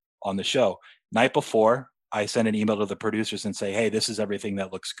day-to-day on the show. Night before, I send an email to the producers and say, "Hey, this is everything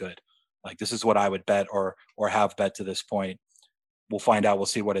that looks good. Like, this is what I would bet or have bet to this point. We'll find out. We'll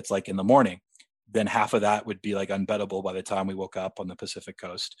see what it's like in the morning." Then half of that would be like unbettable by the time we woke up on the Pacific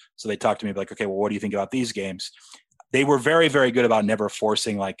Coast. So they talked to me like, "Okay, well, what do you think about these games?" They were very, very good about never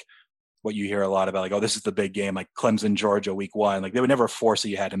forcing like what you hear a lot about, like, "Oh, this is the big game, like Clemson, Georgia, week 1. Like, they would never force that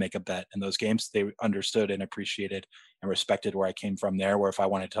you had to make a bet in those games. They understood and appreciated and respected where I came from there, where if I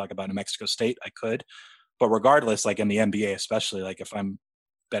wanted to talk about New Mexico State, I could. But regardless, like in the NBA, especially, like if I'm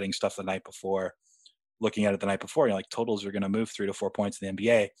betting stuff the night before, looking at it the night before, like totals are going to move 3 to 4 points in the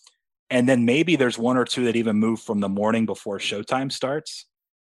NBA. And then maybe there's 1 or 2 that even move from the morning before showtime starts.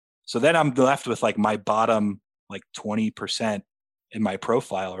 So then I'm left with like my bottom, like 20% in my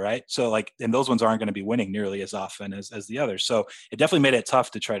profile, right? So like, and those ones aren't going to be winning nearly as often as the others. So it definitely made it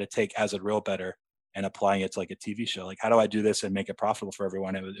tough to try to take as a real bettor and applying it to like a TV show. Like, how do I do this and make it profitable for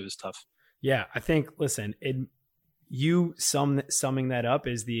everyone? It was tough. Yeah, I think, listen, summing that up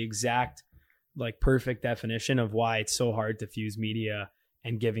is the exact like perfect definition of why it's so hard to fuse media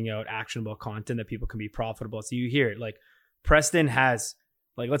and giving out actionable content that people can be profitable. So you hear it, like Preston has,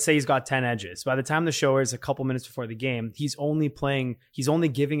 like, let's say he's got 10 edges. By the time the show is a couple minutes before the game, he's only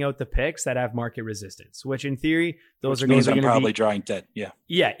giving out the picks that have market resistance, which in theory, those which are I'm probably drawing dead. Yeah.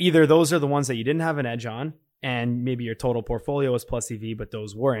 Yeah. Either those are the ones that you didn't have an edge on, and maybe your total portfolio was plus EV, but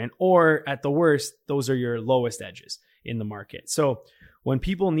those weren't. Or at the worst, those are your lowest edges in the market. So when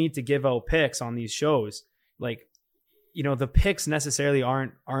people need to give out picks on these shows, like, the picks necessarily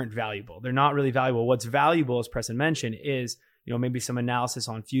aren't valuable. They're not really valuable. What's valuable, as Preston mentioned, is maybe some analysis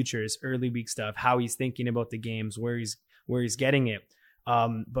on futures, early week stuff, how he's thinking about the games, where he's getting it.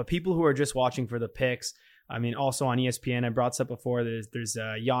 But people who are just watching for the picks, I mean, also on ESPN, I brought this up before, there's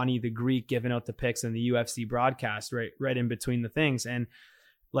Yanni the Greek giving out the picks in the UFC broadcast right in between the things. And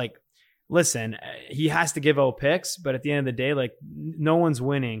like, listen, he has to give out picks, but at the end of the day, like, no one's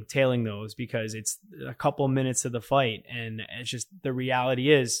winning tailing those because it's a couple minutes of the fight. And it's just, the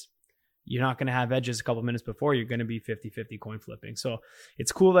reality is, you're not going to have edges a couple minutes before. You're going to be 50-50 coin flipping. So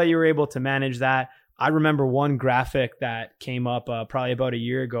it's cool that you were able to manage that. I remember one graphic that came up probably about a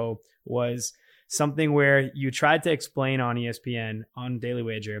year ago was something where you tried to explain on ESPN, on Daily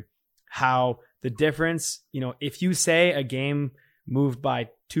Wager, how the difference, if you say a game moved by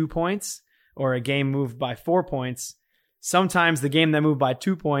 2 points or a game moved by 4 points, sometimes the game that moved by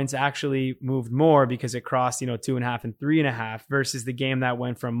 2 points actually moved more because it crossed, 2.5 and 3.5 versus the game that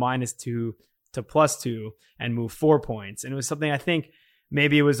went from -2 to +2 and moved 4 points. And it was something, I think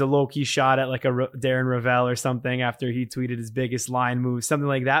maybe it was a low key shot at like a Darren Ravel or something after he tweeted his biggest line move, something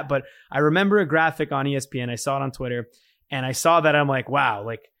like that. But I remember a graphic on ESPN. I saw it on Twitter and I saw that. I'm like, wow,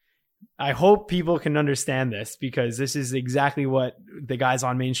 like I hope people can understand this because this is exactly what the guys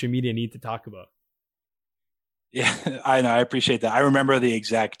on mainstream media need to talk about. Yeah, I know. I appreciate that. I remember the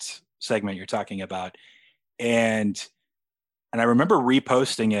exact segment you're talking about. And I remember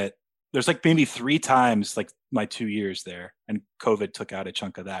reposting it. There's like maybe 3 times like my 2 years there, and COVID took out a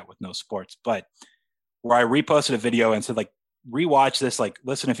chunk of that with no sports, but where I reposted a video and said like, rewatch this, like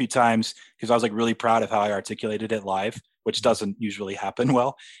listen a few times. Cause I was like really proud of how I articulated it live, which doesn't usually happen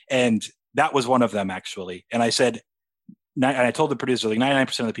well. And that was one of them actually. And I said, and I told the producer, like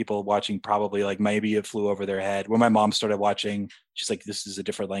 99% of the people watching probably like maybe it flew over their head. When my mom started watching, she's like, this is a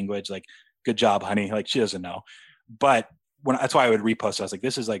different language. Like, good job, honey. Like she doesn't know. But that's why I would repost. I was like,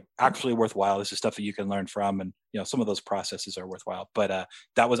 this is like actually worthwhile. This is stuff that you can learn from. And, some of those processes are worthwhile. But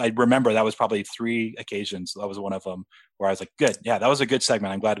I remember that was probably 3 occasions. That was one of them where I was like, good. Yeah, that was a good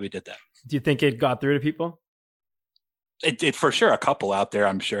segment. I'm glad we did that. Do you think it got through to people? It for sure, a couple out there,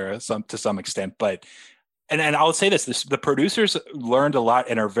 I'm sure, to some extent. But and I'll say this, the producers learned a lot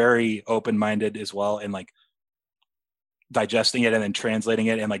and are very open-minded as well, and like digesting it and then translating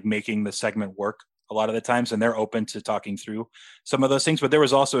it and like making the segment work a lot of the times. And they're open to talking through some of those things. But there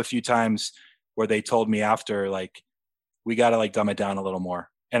was also a few times where they told me after, like, we got to like dumb it down a little more.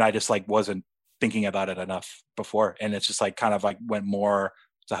 And I just like wasn't thinking about it enough before. And it's just like kind of like went more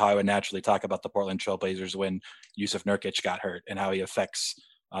to how I would naturally talk about the Portland Trailblazers when Yusuf Nurkic got hurt and how he affects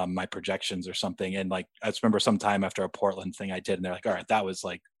my projections or something. And like, I just remember some time after a Portland thing I did, and they're like, all right, that was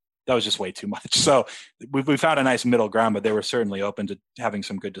just way too much. So we found a nice middle ground, but they were certainly open to having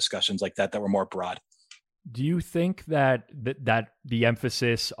some good discussions like that were more broad. Do you think that the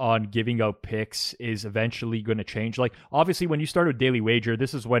emphasis on giving out picks is eventually going to change? Like, obviously, when you started Daily Wager,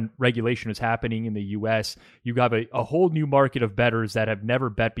 this is when regulation was happening in the U.S. You have a whole new market of bettors that have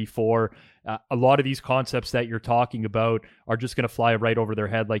never bet before. A lot of these concepts that you're talking about are just going to fly right over their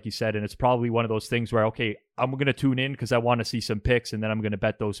head, like you said. And it's probably one of those things where, okay, I'm going to tune in because I want to see some picks, and then I'm going to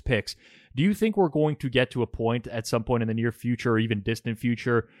bet those picks. Do you think we're going to get to a point at some point in the near future or even distant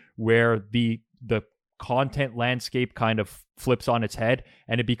future where the content landscape kind of flips on its head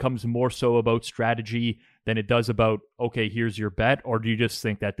and it becomes more so about strategy than it does about, okay, here's your bet? Or do you just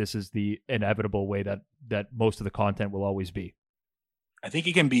think that this is the inevitable way that most of the content will always be? I think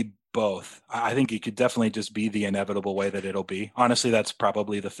it can be both. I think it could definitely just be the inevitable way that it'll be. Honestly, that's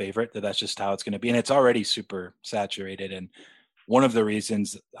probably the favorite, that's just how it's going to be. And it's already super saturated. And one of the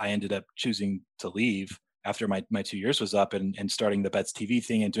reasons I ended up choosing to leave after my 2 years was up and starting the Bets TV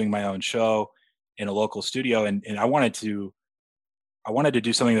thing and doing my own show in a local studio. And I wanted to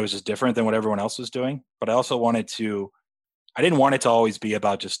do something that was just different than what everyone else was doing. But I also I didn't want it to always be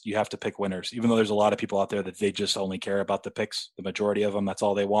about just, you have to pick winners, even though there's a lot of people out there that they just only care about the picks. The majority of them, that's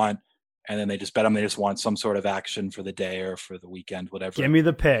all they want. And then they just bet them. They just want some sort of action for the day or for the weekend, whatever. Give me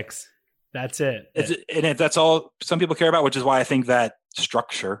the picks. That's it. That's all some people care about, which is why I think that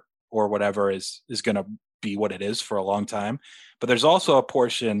structure or whatever is going to be what it is for a long time. But there's also a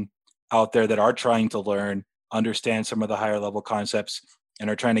portion out there that are trying to learn, understand some of the higher level concepts, and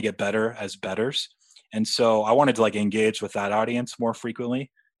are trying to get better as bettors. And so I wanted to like engage with that audience more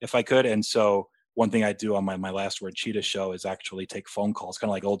frequently if I could. And so one thing I do on my Last Word Cheetah show is actually take phone calls, kind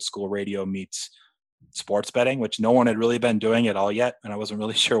of like old school radio meets sports betting, which no one had really been doing at all yet. And I wasn't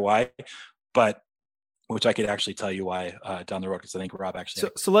really sure why, but which I could actually tell you why down the road, because I think Rob actually.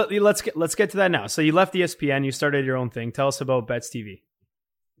 So let's get to that now. So you left ESPN, you started your own thing. Tell us about Bets TV.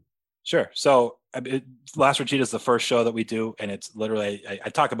 Sure. So Last Word Cheetah is the first show that we do. And it's literally, I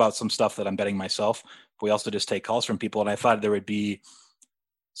talk about some stuff that I'm betting myself. But we also just take calls from people. And I thought there would be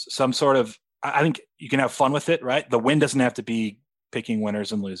some sort of, I think you can have fun with it, right? The win doesn't have to be picking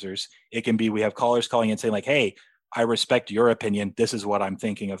winners and losers. It can be, we have callers calling and saying like, hey, I respect your opinion. This is what I'm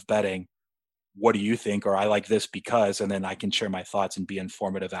thinking of betting. What do you think? Or I like this because, and then I can share my thoughts and be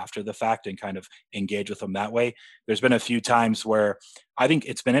informative after the fact and kind of engage with them that way. There's been a few times where I think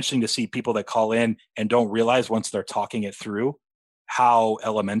it's been interesting to see people that call in and don't realize once they're talking it through how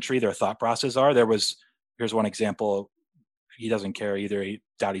elementary their thought process are. Here's one example. He doesn't care either. I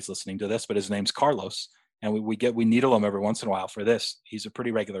doubt he's listening to this, but his name's Carlos. And we needle him every once in a while for this. He's a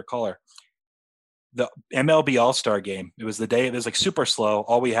pretty regular caller. The MLB All-Star game. It was the day, it was like super slow.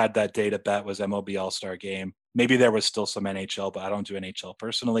 All we had that day to bet was MLB All-Star game. Maybe there was still some NHL, but I don't do NHL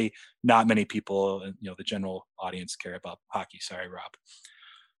personally. Not many people, the general audience care about hockey. Sorry, Rob.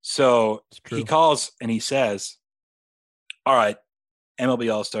 So he calls and he says, all right,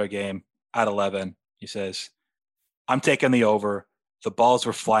 MLB All-Star game at 11. He says, I'm taking the over. The balls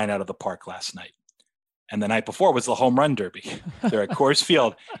were flying out of the park last night. And the night before was the home run derby. They're at Coors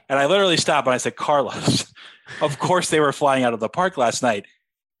Field. And I literally stopped and I said, Carlos, of course they were flying out of the park last night.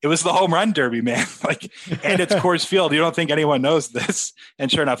 It was the home run derby, man. And it's Coors Field. You don't think anyone knows this.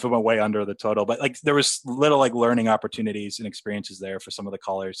 And sure enough, it went way under the total. But there was little learning opportunities and experiences there for some of the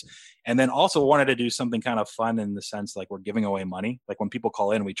callers. And then also wanted to do something kind of fun in the sense we're giving away money. When people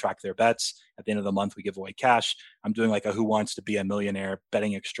call in, we track their bets. At the end of the month, we give away cash. I'm doing a Who Wants to Be a Millionaire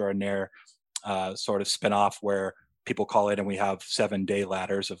betting extraordinaire sort of spinoff where people call in and we have 7-day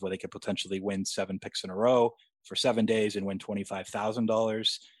ladders of where they could potentially win 7 picks in a row for 7 days and win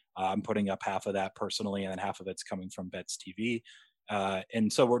 $25,000. I'm putting up half of that personally, and then half of it's coming from Bets TV.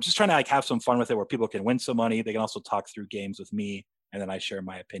 And so we're just trying to have some fun with it where people can win some money. They can also talk through games with me, and then I share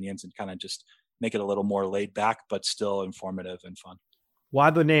my opinions and kind of just make it a little more laid back, but still informative and fun. Why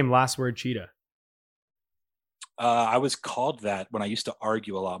the name Last Word Cheetah? I was called that when I used to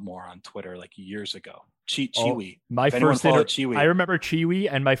argue a lot more on Twitter years ago. Chiwi. I remember Chiwi,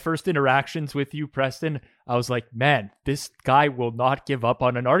 and my first interactions with you, Preston, I was like, man, this guy will not give up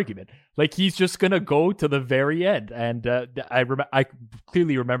on an argument. He's just going to go to the very end. And I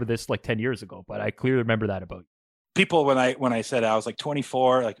clearly remember this 10 years ago, but I clearly remember that about you. People, when I said I was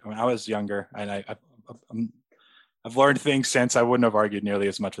 24, when I was younger, and I've learned things since. I wouldn't have argued nearly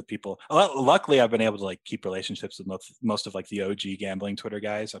as much with people. Luckily, I've been able to keep relationships with most of the OG gambling Twitter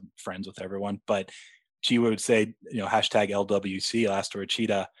guys. I'm friends with everyone, but she would say, hashtag LWC, Last Word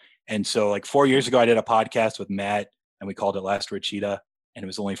Cheetah. And so 4 years ago, I did a podcast with Matt and we called it Last Word Cheetah. And it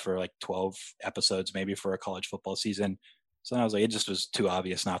was only for 12 episodes, maybe for a college football season. So I was it just was too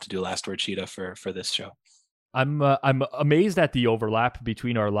obvious not to do Last Word Cheetah for this show. I'm amazed at the overlap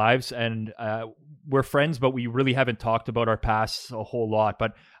between our lives, and we're friends, but we really haven't talked about our past a whole lot.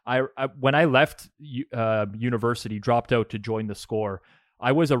 But I when I left university, dropped out to join the Score,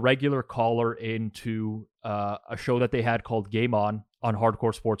 I was a regular caller into a show that they had called Game On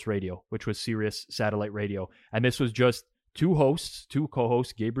Hardcore Sports Radio, which was Sirius satellite radio. And this was just two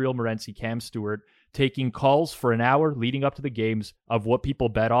co-hosts, Gabriel Morency, Cam Stewart, taking calls for an hour leading up to the games of what people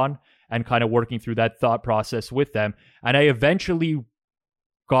bet on and kind of working through that thought process with them. And I eventually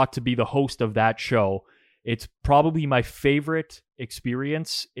got to be the host of that show. It's probably my favorite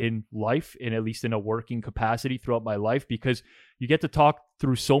experience in life, at least in a working capacity throughout my life, because you get to talk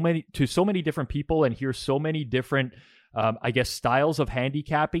through so many different people and hear so many different, styles of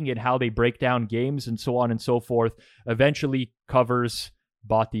handicapping and how they break down games and so on and so forth. Eventually, Covers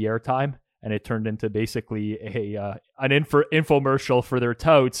bought the airtime, and it turned into basically an infomercial for their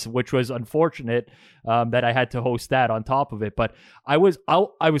touts, which was unfortunate that I had to host that on top of it. But I was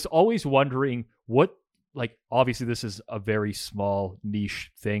always wondering what. Obviously this is a very small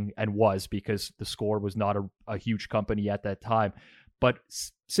niche thing, and was, because the Score was not a huge company at that time. But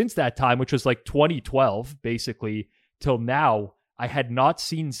since that time, which was 2012, basically till now, I had not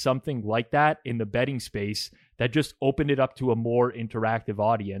seen something like that in the betting space that just opened it up to a more interactive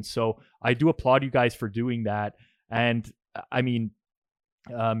audience. So I do applaud you guys for doing that. And I mean,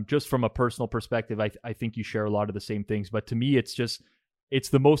 just from a personal perspective, I think you share a lot of the same things, but to me, it's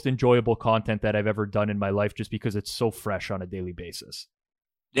the most enjoyable content that I've ever done in my life, just because it's so fresh on a daily basis.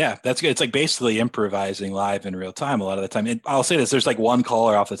 Yeah, that's good. It's basically improvising live in real time a lot of the time. And I'll say this, there's one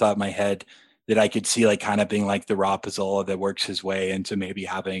caller off the top of my head that I could see kind of being the Rob Pizzola that works his way into maybe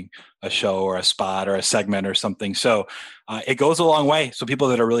having a show or a spot or a segment or something. So it goes a long way. So people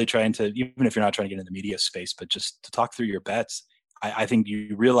that are really trying to, even if you're not trying to get in the media space, but just to talk through your bets, I think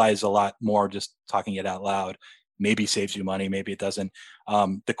you realize a lot more just talking it out loud. Maybe saves you money, maybe it doesn't.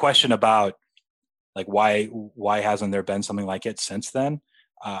 The question about why hasn't there been something like it since then?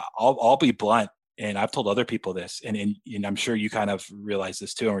 I'll be blunt, and I've told other people this, and I'm sure you kind of realize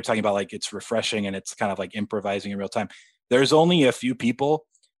this too. And we're talking about it's refreshing and it's kind of improvising in real time. There's only a few people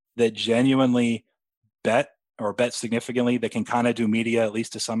that genuinely bet significantly that can kind of do media, at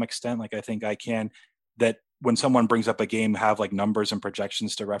least to some extent. I think I can. That when someone brings up a game, have numbers and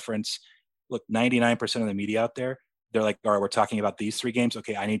projections to reference. Look, 99% of the media out there, they're all right, we're talking about these 3 games.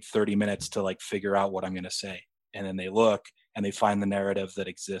 Okay, I need 30 minutes to figure out what I'm going to say. And then they look and they find the narrative that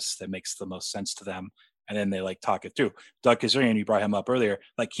exists that makes the most sense to them. And then they talk it through. Doug Kazarian, you brought him up earlier.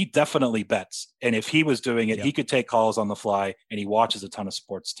 He definitely bets. And if he was doing it, He could take calls on the fly, and he watches a ton of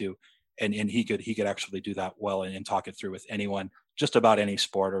sports too. And he could actually do that well and talk it through with anyone, just about any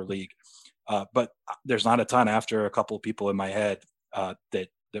sport or league. But there's not a ton after a couple of people in my head that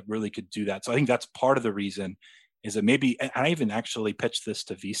really could do that. So I think that's part of the reason is that maybe, and I even actually pitched this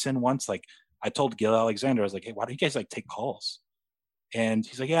to VSiN once. Like I told Gil Alexander, I was like, hey, why don't you guys like take calls? And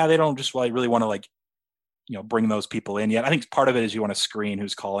he's like, yeah, they don't just really want to like, bring those people in yet. I think part of it is you want to screen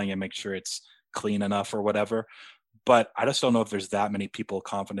who's calling and make sure it's clean enough or whatever. But I just don't know if there's that many people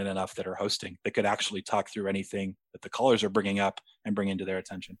confident enough that are hosting that could actually talk through anything that the callers are bringing up and bring into their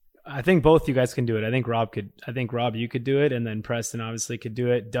attention. I think both you guys can do it. I think Rob, you could do it. And then Preston obviously could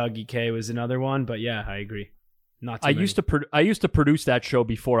do it. Doug EK was another one, but yeah, I agree. Not too many. I used to produce that show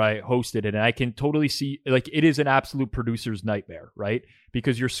before I hosted it, and I can totally see like it is an absolute producer's nightmare, right?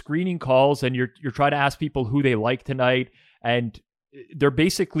 Because you're screening calls and you're trying to ask people who they like tonight, and they're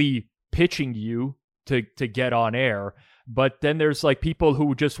basically pitching you to get on air. But then there's like people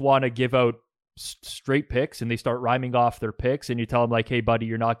who just want to give out straight picks and they start rhyming off their picks, and you tell them like, hey buddy,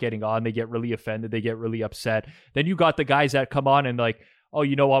 you're not getting on. They get really offended. They get really upset. Then you got the guys that come on and like, oh,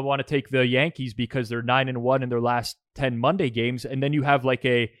 I want to take the Yankees because they're 9-1 in their last 10 Monday games. And then you have like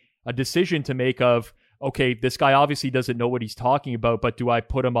a decision to make of, okay, this guy obviously doesn't know what he's talking about, but do I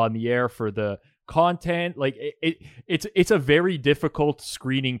put him on the air for the content? Like it's a very difficult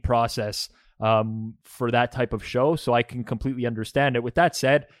screening process for that type of show. So I can completely understand it. With that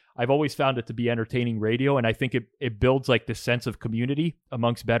said, I've always found it to be entertaining radio. And I think it builds like this sense of community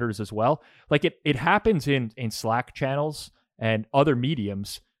amongst bettors as well. Like it happens in Slack channels and other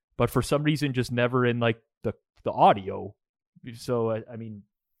mediums, but for some reason, just never in like the audio. So, I mean,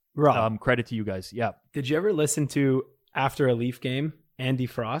 Rob, credit to you guys. Yeah. Did you ever listen to, after a Leaf game, Andy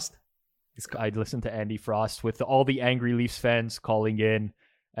Frost? I'd listen to Andy Frost with all the angry Leafs fans calling in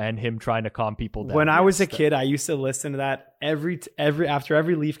and him trying to calm people down. When I was a kid, I used to listen to that after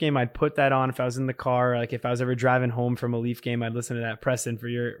every Leaf game. I'd put that on if I was in the car, like if I was ever driving home from a Leaf game, I'd listen to that. Preston, for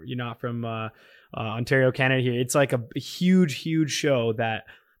you're not from Ontario, Canada here. It's like a huge show that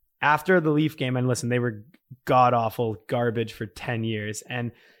after the Leaf game, and listen, they were god awful garbage for 10 years.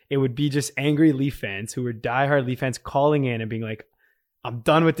 And it would be just angry Leaf fans who were diehard Leaf fans calling in and being like, I'm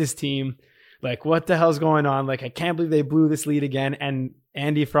done with this team. Like, what the hell's going on? Like, I can't believe they blew this lead again. And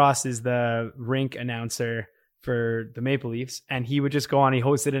Andy Frost is the rink announcer for the Maple Leafs, and he would just go on. He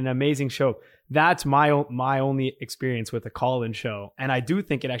hosted an amazing show. That's my only experience with a call-in show, and I do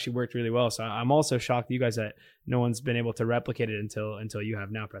think it actually worked really well. So I'm also shocked you guys that no one's been able to replicate it until you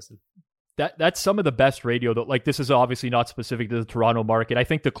have now, Preston. That's some of the best radio though. Like, this is obviously not specific to the Toronto market. I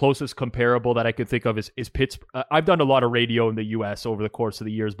think the closest comparable that I could think of is Pittsburgh. I've done a lot of radio in the US over the course of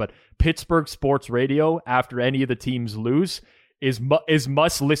the years, but Pittsburgh sports radio after any of the teams lose is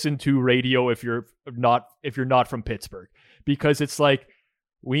must listen to radio if you're not from Pittsburgh, because it's like,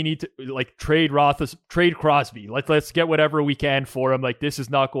 we need to like trade Crosby. Let's get whatever we can for him. Like, this is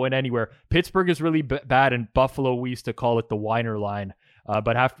not going anywhere. Pittsburgh is really bad, and Buffalo, we used to call it the whiner line.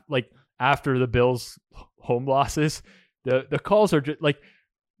 But after the Bills' home losses, the calls are just like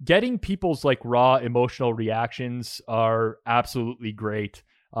getting people's like raw emotional reactions are absolutely great.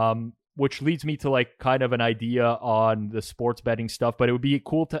 Which leads me to like kind of an idea on the sports betting stuff, but it would be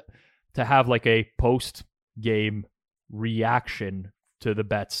cool to have like a post game reaction to the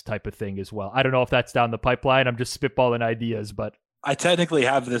bets type of thing as well. I don't know if that's down the pipeline. I'm just spitballing ideas, but I technically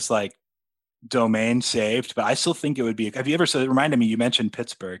have this like domain saved, but I still think it would be. Have you ever? So it reminded me, you mentioned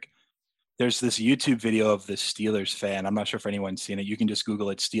Pittsburgh. There's this YouTube video of the Steelers fan. I'm not sure if anyone's seen it. You can just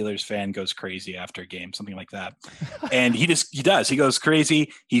Google it. Steelers fan goes crazy after a game, something like that. And he goes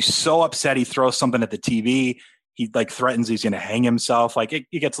crazy. He's so upset. He throws something at the TV. He like threatens he's going to hang himself. Like it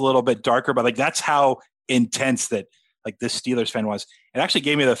gets a little bit darker, but like that's how intense that like this Steelers fan was. It actually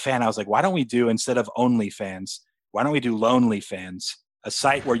gave me the fan. I was like, why don't we do, instead of OnlyFans, why don't we do Lonely Fans, a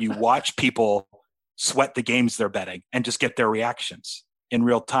site where you watch people sweat the games they're betting and just get their reactions in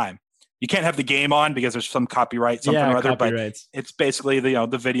real time. You can't have the game on because there's some copyright, something or other, but it's basically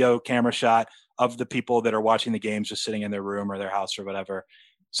the video camera shot of the people that are watching the games just sitting in their room or their house or whatever.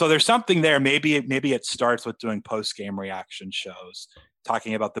 So there's something there. Maybe it starts with doing post-game reaction shows,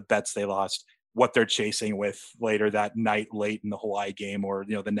 talking about the bets they lost, what they're chasing with later that night, late in the Hawaii game, or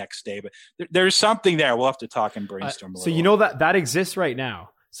the next day. But there's something there. We'll have to talk and brainstorm. So that exists right now.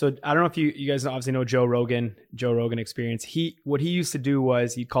 So I don't know if you guys obviously know Joe Rogan Experience. What he used to do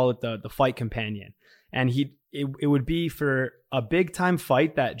was he'd call it the fight companion, and it would be for a big time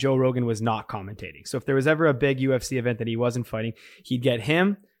fight that Joe Rogan was not commentating. So if there was ever a big UFC event that he wasn't fighting, he'd get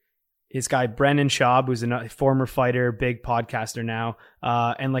him, his guy Brendan Schaub, who's a former fighter, big podcaster now,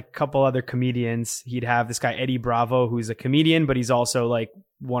 and like a couple other comedians. He'd have this guy Eddie Bravo, who's a comedian, but he's also like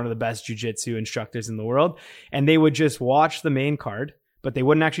one of the best jiu-jitsu instructors in the world. And they would just watch the main card, but they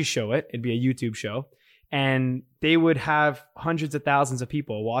wouldn't actually show it. It'd be a YouTube show. And they would have hundreds of thousands of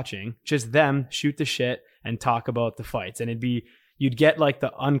people watching, just them shoot the shit and talk about the fights. And you'd get like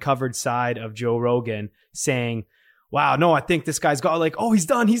the uncovered side of Joe Rogan saying, wow, no, I think this guy's got like, oh, he's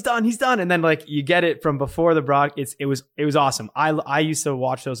done. And then like you get it from before the broadcast. It was awesome. I used to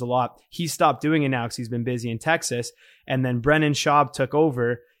watch those a lot. He stopped doing it now because he's been busy in Texas. And then Brennan Schaub took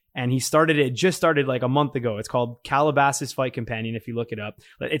over. And just started like a month ago. It's called Calabasas Fight Companion, if you look it up.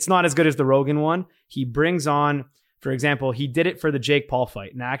 It's not as good as the Rogan one. He brings on, for example, he did it for the Jake Paul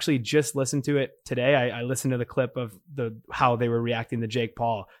fight. And I actually just listened to it today. I listened to the clip of how they were reacting to Jake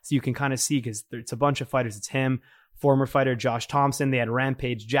Paul. So you can kind of see, because it's a bunch of fighters. It's him, former fighter Josh Thompson. They had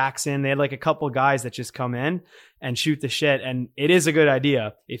Rampage Jackson. They had like a couple guys that just come in and shoot the shit. And it is a good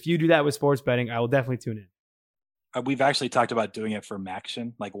idea. If you do that with sports betting, I will definitely tune in. We've actually talked about doing it for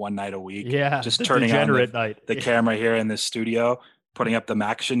Maction, like one night a week. Yeah, just turning on the yeah. camera here in the studio, putting up the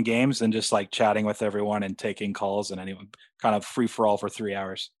Maction games, and just like chatting with everyone and taking calls and anyone, kind of free for all for 3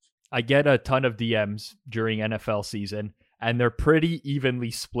 hours. I get a ton of DMs during NFL season, and they're pretty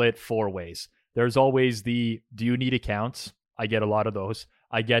evenly split 4 ways. There's always the, do you need accounts? I get a lot of those.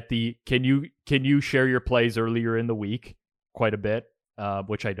 I get the, can you share your plays earlier in the week? Quite a bit,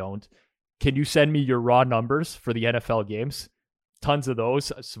 which I don't. Can you send me your raw numbers for the NFL games? Tons of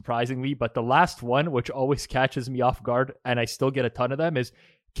those, surprisingly. But the last one, which always catches me off guard, and I still get a ton of them, is,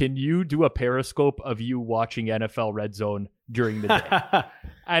 can you do a Periscope of you watching NFL Red Zone during the day?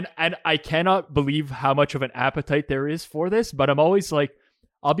 and I cannot believe how much of an appetite there is for this, but I'm always like,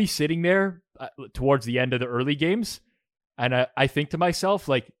 I'll be sitting there towards the end of the early games, and I think to myself,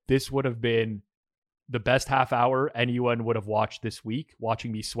 like, this would have been the best half hour anyone would have watched this week,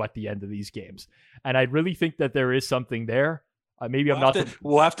 watching me sweat the end of these games. And I really think that there is something there.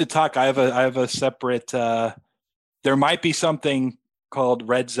 We'll have to talk. I have a separate, there might be something called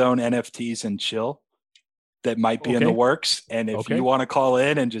Red Zone NFTs and Chill that might be in the works. And if you want to call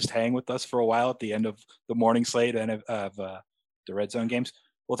in and just hang with us for a while at the end of the morning slate and of the Red Zone games,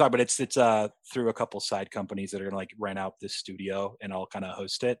 we'll talk. But it's through a couple side companies that are going to like rent out this studio and I'll kind of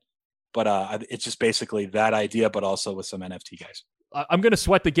host it. But it's just basically that idea, but also with some NFT guys. I'm going to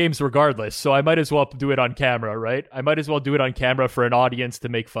sweat the games regardless, so I might as well do it on camera, right? I might as well do it on camera for an audience to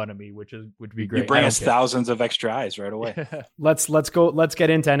make fun of me, would be great. You bring us thousands of extra eyes right away. Let's go. Let's get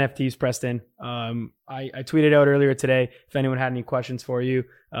into NFTs, Preston. I tweeted out earlier today if anyone had any questions for you.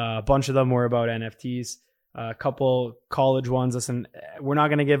 A bunch of them were about NFTs. A couple college ones. Listen, we're not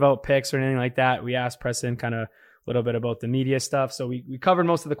going to give out picks or anything like that. We asked Preston kind of a little bit about the media stuff. So we covered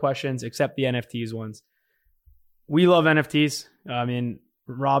most of the questions except the NFTs ones. We love NFTs. I mean,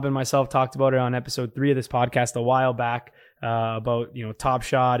 Rob and myself talked about it on episode 3 of this podcast a while back about, Top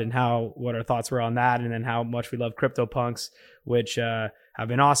Shot and what our thoughts were on that. And then how much we love CryptoPunks, which have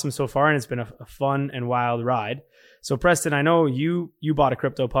been awesome so far. And it's been a fun and wild ride. So Preston, I know you bought a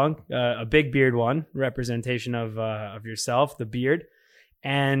CryptoPunk, a big beard one, representation of yourself, the beard.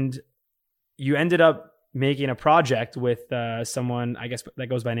 And you ended up making a project with someone, I guess, that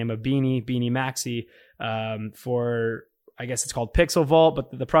goes by the name of Beanie Maxi, for, I guess it's called Pixel Vault,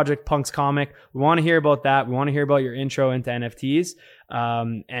 but the Project Punks comic. We want to hear about that. We want to hear about your intro into NFTs.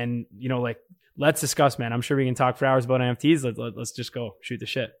 And, let's discuss, man. I'm sure we can talk for hours about NFTs. Let's just go shoot the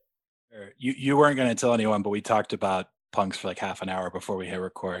shit. You weren't going to tell anyone, but we talked about punks for like half an hour before we hit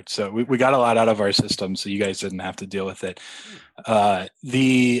record. So we got a lot out of our system, so you guys didn't have to deal with it.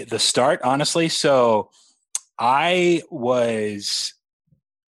 The start, honestly, so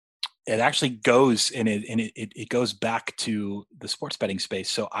it actually goes and it goes back to the sports betting space.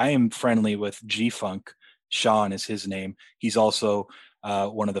 So I am friendly with G-Funk. Sean is his name. He's also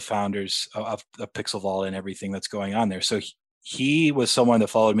one of the founders of Pixel Vault and everything that's going on there. So he was someone that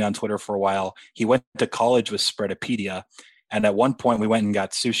followed me on Twitter for a while. He went to college with Spreadopedia. And at one point we went and got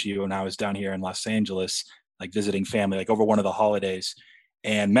sushi when I was down here in Los Angeles, like visiting family, like over one of the holidays,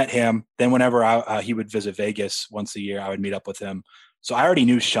 and met him. Then whenever he would visit Vegas once a year, I would meet up with him. So I already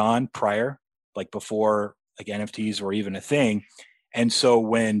knew Sean prior, like before like NFTs were even a thing. And so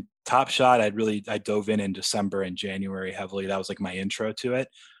when Top Shot, I dove in December and January heavily. That was like my intro to it.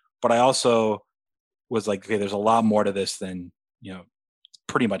 But I also was like, okay, there's a lot more to this than,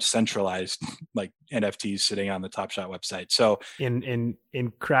 pretty much centralized like NFTs sitting on the Top Shot website. So in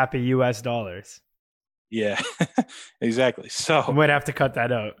crappy US dollars. Yeah, exactly. So I might have to cut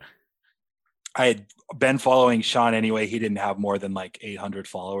that out. I had been following Sean anyway. He didn't have more than like 800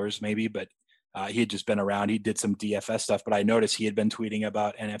 followers maybe, but he had just been around. He did some DFS stuff, but I noticed he had been tweeting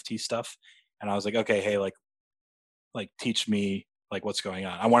about NFT stuff. And I was like, okay, hey, like teach me like what's going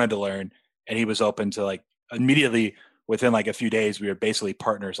on. I wanted to learn. And he was open to like immediately within like a few days, we were basically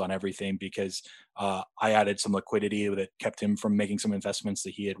partners on everything because I added some liquidity that kept him from making some investments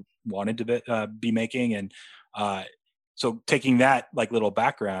that he had wanted to be making. And so taking that like little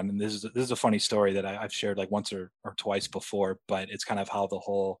background, and this is a funny story that I've shared like once or twice before, but it's kind of how the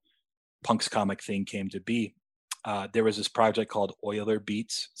whole Punks comic thing came to be. There was this project called Euler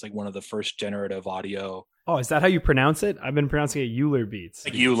Beats. It's like one of the first generative audio. Oh, is that how you pronounce it? I've been pronouncing it Euler Beats.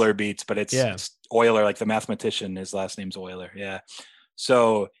 Like Euler Beats, but it's Euler, like the mathematician. His last name's Euler. Yeah.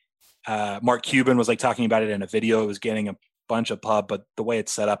 So Mark Cuban was like talking about it in a video. It was getting a bunch of pub, but the way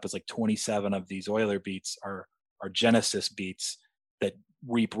it's set up is like 27 of these Euler Beats are Genesis beats that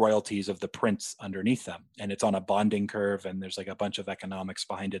reap royalties of the prints underneath them. And it's on a bonding curve, and there's like a bunch of economics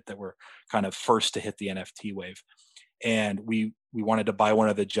behind it that were kind of first to hit the NFT wave. And we wanted to buy one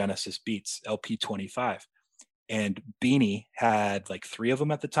of the Genesis beats, LP25. And Beanie had like 3 of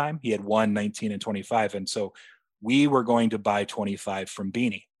them at the time. He had 1, 19, and 25. And so we were going to buy 25 from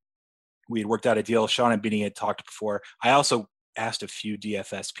Beanie. We had worked out a deal. Sean and Beanie had talked before. I also asked a few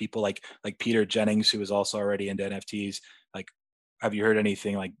DFS people like Peter Jennings, who was also already into NFTs, like, have you heard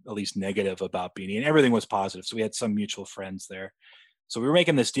anything like at least negative about Beanie? And everything was positive. So we had some mutual friends there. So we were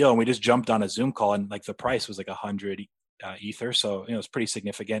making this deal, and we just jumped on a Zoom call, and like the price was like 100 Ether. So, it's pretty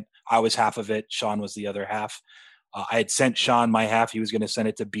significant. I was half of it. Sean was the other half. I had sent Sean my half. He was going to send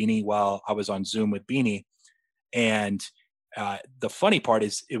it to Beanie while I was on Zoom with Beanie. And the funny part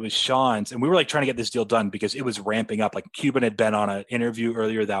is it was Sean's, and we were like trying to get this deal done because it was ramping up. Like Cuban had been on an interview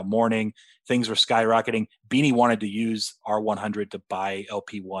earlier that morning. Things were skyrocketing. Beanie wanted to use R100 to buy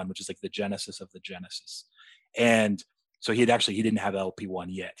LP1, which is like the genesis of the Genesis. And so he didn't have LP1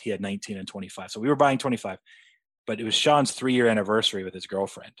 yet. He had 19 and 25. So we were buying 25, but it was Sean's 3-year anniversary with his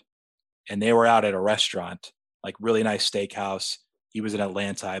girlfriend. And they were out at a restaurant, like really nice steakhouse. He was in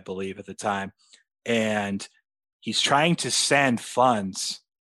Atlanta, I believe, at the time. And he's trying to send funds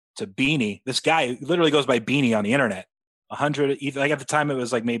to Beanie. This guy literally goes by Beanie on the internet. 100, like at the time it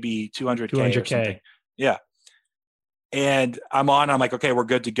was like maybe 200K or something. Yeah. And I'm like, okay, we're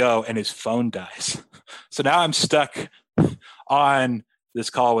good to go. And his phone dies. So now I'm stuck on this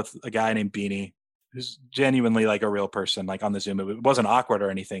call with a guy named Beanie, who's genuinely like a real person, like on the Zoom. It wasn't awkward or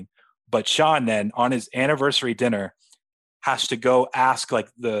anything. But Sean then on his anniversary dinner has to go ask like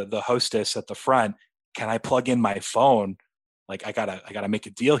the hostess at the front, can I plug in my phone? Like I gotta make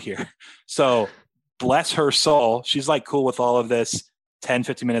a deal here. So bless her soul. She's like cool with all of this. 10,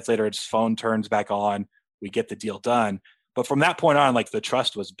 15 minutes later, his phone turns back on. We get the deal done. But from that point on, like the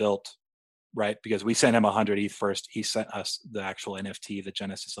trust was built, right? Because we sent him 100 ETH first. He sent us the actual NFT, the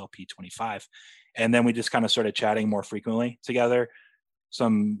Genesis LP25. And then we just kind of started chatting more frequently together.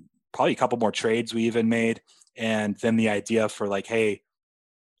 Probably a couple more trades we even made. And then the idea for like, hey,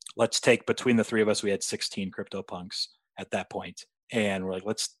 let's take, between the 3 of us, we had 16 CryptoPunks at that point. And we're like,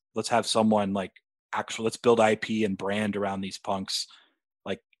 let's have someone like let's build IP and brand around these punks.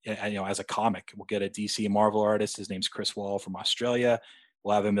 Like, as a comic, we'll get a DC Marvel artist. His name's Chris Wall from Australia.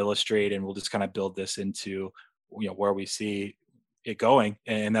 We'll have him illustrate, and we'll just kind of build this into, where we see it going.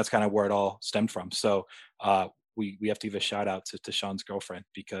 And that's kind of where it all stemmed from. So we have to give a shout out to Sean's girlfriend,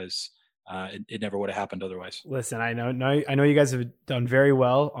 because it never would have happened otherwise. Listen, I know you guys have done very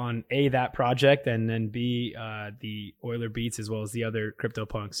well on A, that project, and then B, the Euler Beats, as well as the other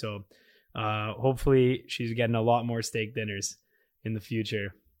CryptoPunks. So hopefully she's getting a lot more steak dinners in the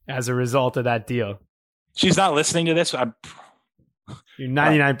future as a result of that deal. She's not listening to this. You're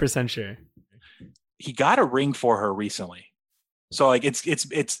 99% sure. He got a ring for her recently. So like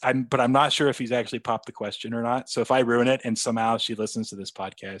but I'm not sure if he's actually popped the question or not. So if I ruin it and somehow she listens to this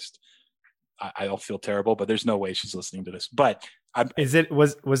podcast, I'll feel terrible, but there's no way she's listening to this. But was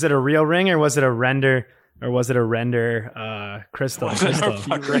it a real ring, or was it a render, crystal?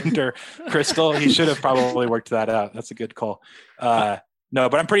 Render crystal. He should have probably worked that out. That's a good call. No,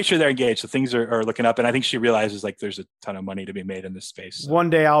 but I'm pretty sure they're engaged. So things are looking up, and I think she realizes like there's a ton of money to be made in this space. So. One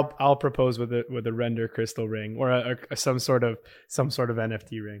day I'll propose with a render crystal ring, or some sort of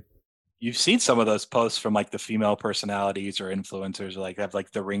NFT ring. You've seen some of those posts from like the female personalities or influencers, like have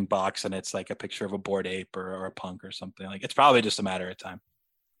like the ring box and it's like a picture of a Bored Ape or a punk or something. Like it's probably just a matter of time.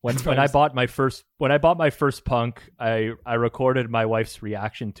 When I bought my first punk, I recorded my wife's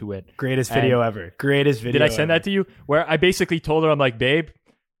reaction to it. Greatest video ever. Did I send that to you? Where I basically told her, I'm like, babe,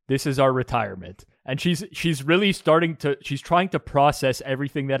 this is our retirement. And she's really she's trying to process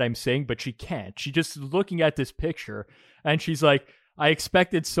everything that I'm saying, but she can't. She's just looking at this picture and she's like, I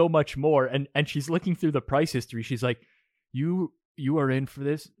expected so much more. And she's looking through the price history. She's like, you are in for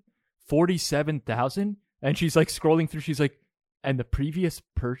this 47,000. And she's like scrolling through. She's like, and the previous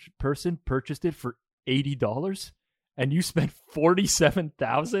person purchased it for $80. and you spent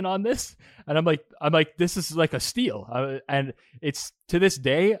 47,000 on this. And I'm like, this is like a steal. And it's, to this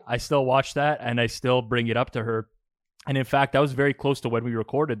day, I still watch that and I still bring it up to her. And in fact, that was very close to when we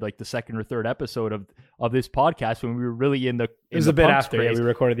recorded like the second or third episode of this podcast, when we were really in the, it was a bit after. Yeah, we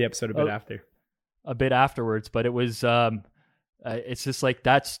recorded the episode a bit afterwards, but it was, it's just like,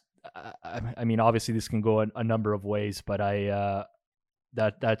 that's, I mean, obviously this can go a number of ways, but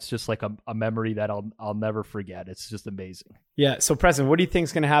that's just like a memory that I'll never forget. It's just amazing. Yeah. So Preston, what do you think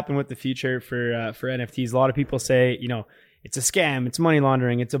is going to happen with the future for NFTs? A lot of people say, it's a scam, it's money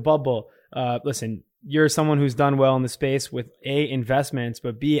laundering, it's a bubble. Listen, you're someone who's done well in the space with A, investments,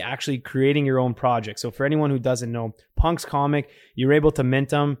 but B, actually creating your own project. So for anyone who doesn't know, Punk's comic, you were able to mint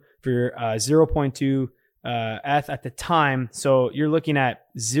them for 0.2 ETH at the time. So you're looking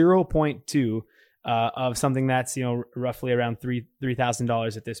at 0.2 of something that's, roughly around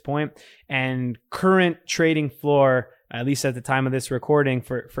 $3,000 at this point. And current trading floor, at least at the time of this recording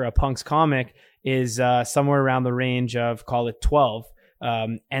for a Punk's comic, is somewhere around the range of, call it 12.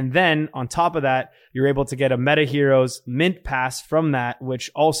 And then on top of that, you're able to get a Meta Heroes mint pass from that,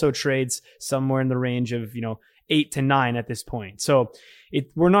 which also trades somewhere in the range of, 8 to 9 at this point. So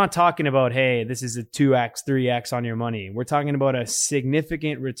we're not talking about, hey, this is a 2x, 3x on your money. We're talking about a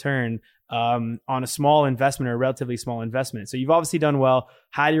significant return on a small investment, or a relatively small investment. So you've obviously done well,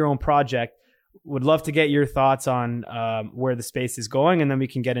 had your own project. Would love to get your thoughts on where the space is going, and then we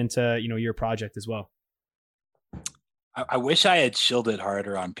can get into, your project as well. I wish I had shielded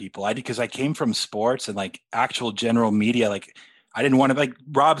harder on people. Because I came from sports and like actual general media. Like I didn't want to, like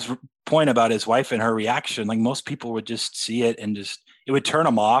Rob's point about his wife and her reaction. Like most people would just see it and it would turn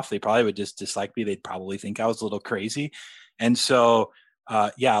them off. They probably would just dislike me. They'd probably think I was a little crazy. And so,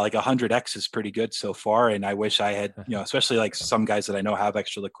 like 100x is pretty good so far. And I wish I had, especially like some guys that I know have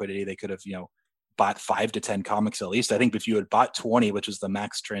extra liquidity, they could have, bought 5 to 10 comics at least. I think if you had bought 20, which was the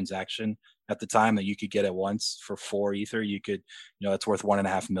max transaction at the time that you could get at once for 4 Ether, you could, it's worth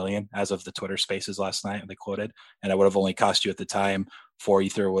 $1.5 million as of the Twitter Spaces last night, they quoted, and it would have only cost you at the time 4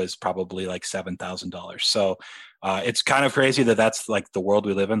 Ether was probably like $7,000. So it's kind of crazy that that's like the world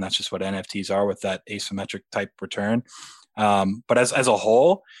we live in. That's just what NFTs are, with that asymmetric type return. But as a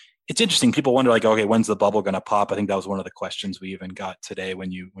whole, it's interesting. People wonder like, okay, when's the bubble going to pop? I think that was one of the questions we even got today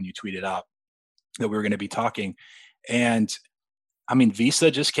when you tweeted out that we were going to be talking. And I mean, Visa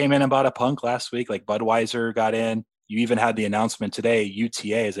just came in and bought a Punk last week. Like Budweiser got in. You even had the announcement today.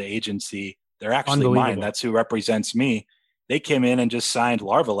 UTA is an agency. They're actually mine. That's who represents me. They came in and just signed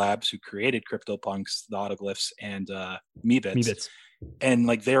Larva Labs, who created CryptoPunks, the Autoglyphs, and Meebits. And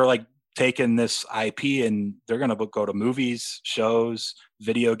like they were like taking this IP and they're going to go to movies, shows,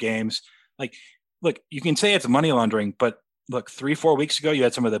 video games. Like, look, you can say it's money laundering, but look, 3-4 weeks ago, you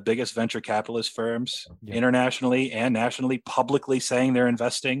had some of the biggest venture capitalist firms internationally and nationally publicly saying they're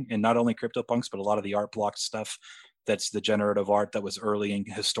investing in not only CryptoPunks, but a lot of the art block stuff. That's the generative art that was early and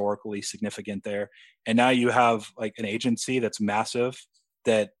historically significant there. And now you have like an agency that's massive,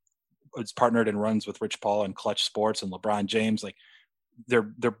 that it's partnered and runs with Rich Paul and Clutch Sports and LeBron James. Like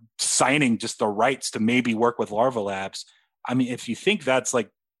they're signing just the rights to maybe work with Larva Labs. I mean, if you think that's like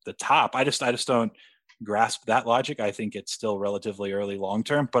the top, I just don't grasp that logic. I think it's still relatively early long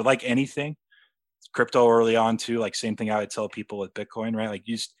term, but like anything, crypto early on too, like same thing I would tell people with Bitcoin, right? Like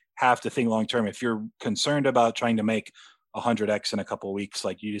you just have to think long term. If you're concerned about trying to make 100x in a couple of weeks,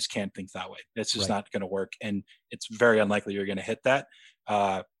 like you just can't think that way. It's just not going to work, and it's very unlikely you're going to hit that.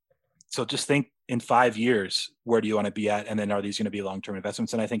 So just think in 5 years, where do you want to be at? And then are these going to be long-term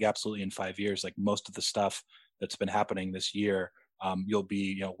investments? And I think absolutely in 5 years, like most of the stuff that's been happening this year, you'll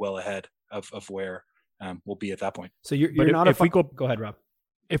be, well ahead of where we'll be at that point. So you're not if we go ahead, Rob.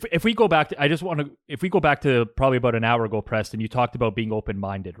 If we go back to, if we go back to probably about an hour ago, Preston, you talked about being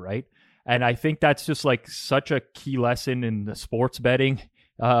open-minded, right? And I think that's just like such a key lesson in the sports betting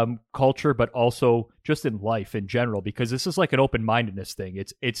culture, but also just in life in general, because this is like an open-mindedness thing.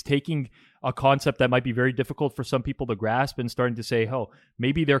 It's taking a concept that might be very difficult for some people to grasp and starting to say, oh,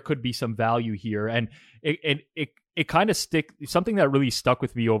 maybe there could be some value here. And it kind of something that really stuck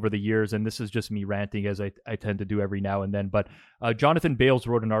with me over the years, and this is just me ranting as I tend to do every now and then, but Jonathan Bales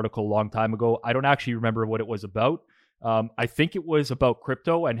wrote an article a long time ago. I don't actually remember what it was about. I think it was about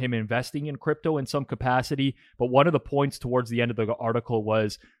crypto and him investing in crypto in some capacity. But one of the points towards the end of the article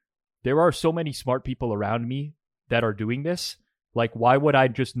was, there are so many smart people around me that are doing this. Like, why would I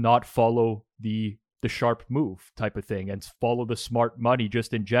just not follow the sharp move type of thing and follow the smart money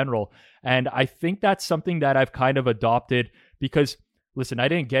just in general? And I think that's something that I've kind of adopted, because listen, I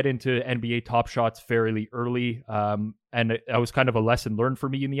didn't get into NBA Top Shots fairly early. And that was kind of a lesson learned for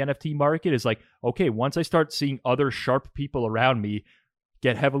me in the NFT market is like, okay, once I start seeing other sharp people around me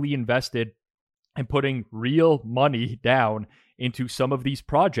get heavily invested and putting real money down into some of these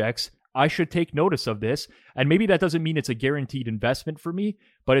projects, I should take notice of this. And maybe that doesn't mean it's a guaranteed investment for me,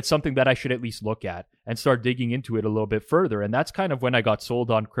 but it's something that I should at least look at and start digging into it a little bit further. And that's kind of when I got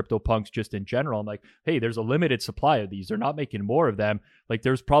sold on CryptoPunks just in general. I'm like, hey, there's a limited supply of these. They're not making more of them. Like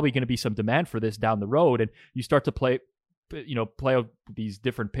there's probably going to be some demand for this down the road. And you start to play out these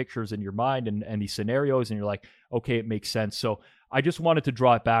different pictures in your mind and these scenarios. And you're like, okay, it makes sense. So I just wanted to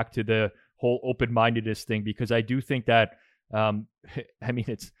draw it back to the whole open-mindedness thing, because I do think that,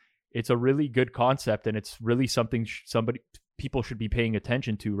 it's a really good concept, and it's really something people should be paying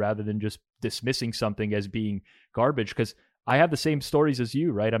attention to rather than just dismissing something as being garbage. Because I have the same stories as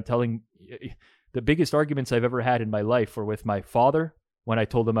you, right? I'm telling the biggest arguments I've ever had in my life were with my father when I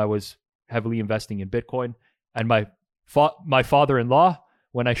told him I was heavily investing in Bitcoin, and my father-in-law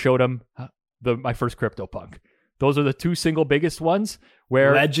when I showed him my first CryptoPunk. Those are the two single biggest ones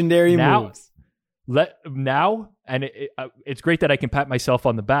where legendary moves. And it's great that I can pat myself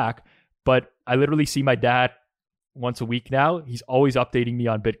on the back, but I literally see my dad once a week now. He's always updating me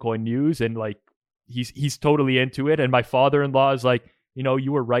on Bitcoin news, and like he's totally into it. And my father-in-law is like,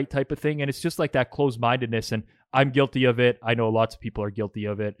 you were right type of thing. And it's just like that closed-mindedness, and I'm guilty of it. I know lots of people are guilty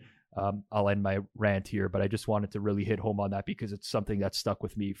of it. I'll end my rant here, but I just wanted to really hit home on that because it's something that stuck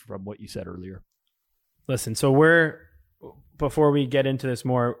with me from what you said earlier. Listen, so before we get into this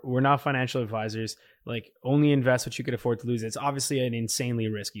more, we're not financial advisors. Like, only invest what you could afford to lose. It's obviously an insanely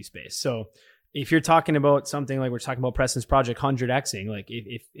risky space. So if you're talking about something like we're talking about Preston's project 100xing, like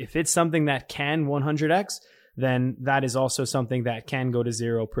if it's something that can 100x, then that is also something that can go to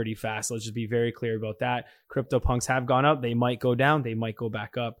zero pretty fast. Let's just be very clear about that. CryptoPunks have gone up. They might go down. They might go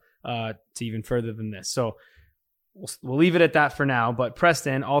back up to even further than this. So we'll leave it at that for now. But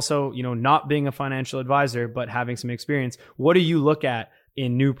Preston, also, not being a financial advisor, but having some experience, what do you look at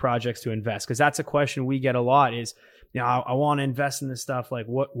in new projects to invest? Because that's a question we get a lot is, I want to invest in this stuff. Like,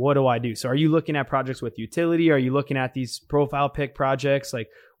 what do I do? So are you looking at projects with utility? Are you looking at these profile pick projects? Like,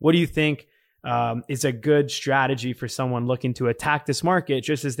 what do you think is a good strategy for someone looking to attack this market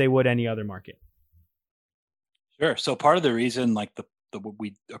just as they would any other market? Sure. So part of the reason, like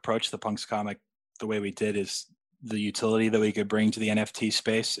we approached the Punks comic the way we did is the utility that we could bring to the NFT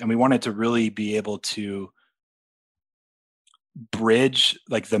space. And we wanted to really be able to bridge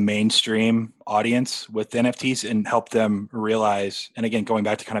like the mainstream audience with NFTs and help them realize, and again, going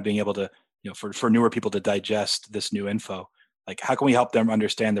back to kind of being able to, for newer people to digest this new info, like how can we help them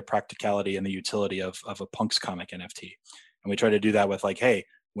understand the practicality and the utility of a Punks comic NFT? And we try to do that with like, hey,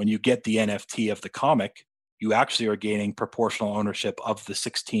 when you get the NFT of the comic, you actually are gaining proportional ownership of the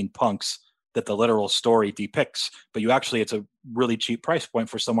 16 punks that the literal story depicts, but it's a really cheap price point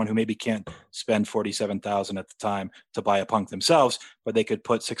for someone who maybe can't spend $47,000 at the time to buy a punk themselves, but they could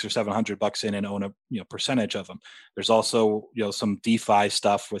put $600 or $700 in and own a percentage of them. There's also some DeFi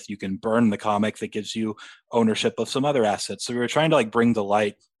stuff with you can burn the comic that gives you ownership of some other assets. So we were trying to like bring to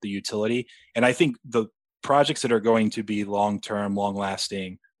light the utility, and I think the projects that are going to be long-term,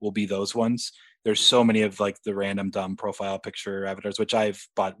 long-lasting will be those ones. There's so many of like the random dumb profile picture avatars, which I've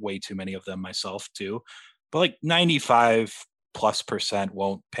bought way too many of them myself too. But like 95+%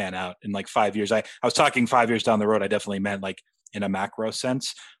 won't pan out in like 5 years. I was talking 5 years down the road. I definitely meant like in a macro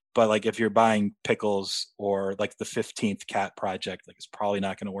sense. But like if you're buying Pickles or like the 15th cat project, like it's probably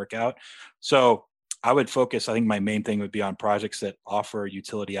not going to work out. So I would focus, I think my main thing would be on projects that offer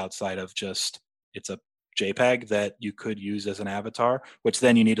utility outside of just it's a JPEG that you could use as an avatar, which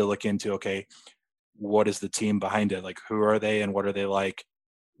then you need to look into, okay, what is the team behind it? Like, who are they and what are they like?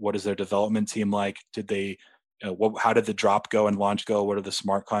 What is their development team like? Did they, how did the drop go and launch go? What do the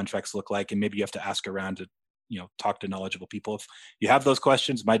smart contracts look like? And maybe you have to ask around to, talk to knowledgeable people. If you have those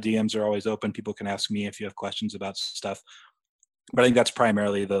questions, my DMs are always open. People can ask me if you have questions about stuff. But I think that's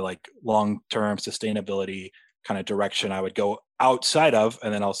primarily the like long-term sustainability kind of direction I would go outside of.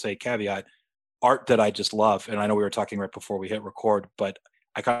 And then I'll say caveat, art that I just love. And I know we were talking right before we hit record, but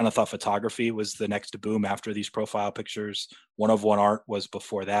I kind of thought photography was the next boom after these profile pictures. One of one art was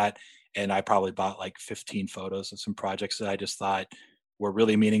before that. And I probably bought like 15 photos of some projects that I just thought were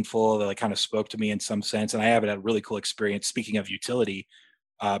really meaningful, that like kind of spoke to me in some sense. And I have had a really cool experience. Speaking of utility,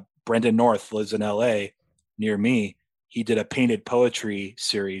 Brendan North lives in LA near me. He did a painted poetry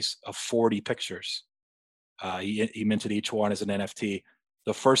series of 40 pictures. He minted each one as an NFT.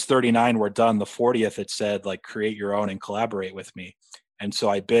 The first 39 were done. The 40th, it said like, create your own and collaborate with me. And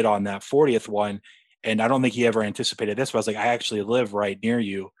so I bid on that 40th one. And I don't think he ever anticipated this, but I was like, I actually live right near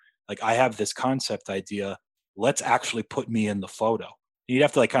you. Like, I have this concept idea. Let's actually put me in the photo. You'd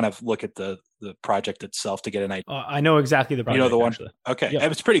have to like kind of look at the project itself to get an idea. I know exactly the project. You know the one? Actually. Okay. Yeah.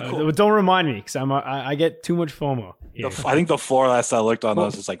 It's pretty cool. Don't remind me because I get too much FOMO. I think the floor last I looked on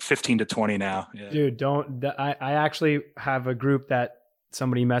those is like 15 to 20 now. Yeah. Dude, I actually have a group that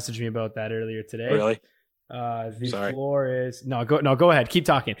somebody messaged me about that earlier today. Really? The floor is go ahead. Keep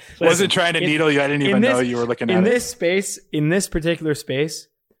talking. Listen, wasn't trying to needle you. I didn't even know you were looking at it. In this particular space,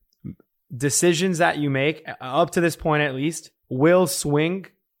 decisions that you make up to this point, at least, will swing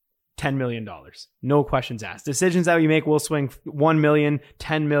 $10 million. No questions asked. Decisions that you make will swing 1 million,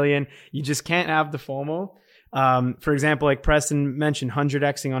 10 million. You just can't have the FOMO. For example, like Preston mentioned,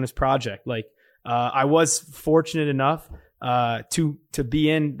 100xing on his project. Like, I was fortunate enough, to be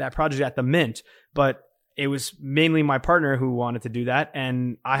in that project at the Mint, but it was mainly my partner who wanted to do that.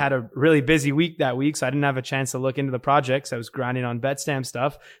 And I had a really busy week that week, so I didn't have a chance to look into the projects. I was grinding on Betstamp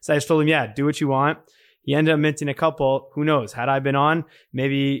stuff. So I just told him, yeah, do what you want. He ended up minting a couple. Who knows? Had I been on,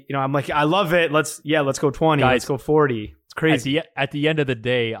 maybe, I'm like, I love it. Let's go 20. Guys, let's go 40. It's crazy. At the end of the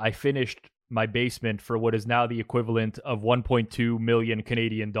day, I finished my basement for what is now the equivalent of 1.2 million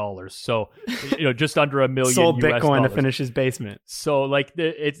Canadian dollars. So, just under $1 million. Sold US Bitcoin dollars. to finish his basement. So like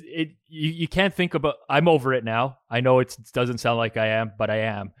you can't think about, I'm over it now. I know it doesn't sound like I am, but I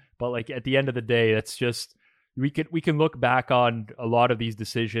am. But like at the end of the day, that's just, we can look back on a lot of these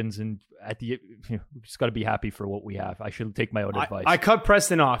decisions, and we just got to be happy for what we have. I should take my own advice. I cut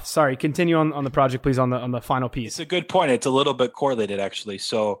Preston off. Sorry. Continue on the project, please, on the final piece. It's a good point. It's a little bit correlated actually.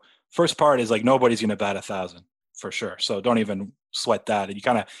 So first part is like, nobody's going to bat 1,000 for sure. So don't even sweat that. And you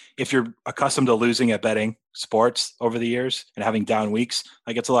kind of, if you're accustomed to losing at betting sports over the years and having down weeks,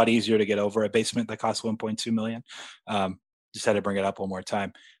 like it's a lot easier to get over a basement that costs 1.2 million. Just had to bring it up one more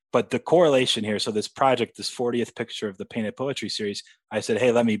time. But the correlation here, so this project, this 40th picture of the Painted Poetry series, I said,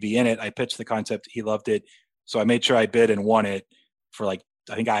 hey, let me be in it. I pitched the concept. He loved it. So I made sure I bid and won it for like,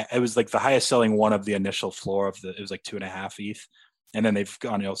 it was like the highest selling one of the initial floor of it was like 2.5 ETH. And then they've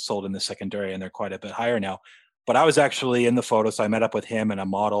gone, sold in the secondary, and they're quite a bit higher now. But I was actually in the photo. So I met up with him and a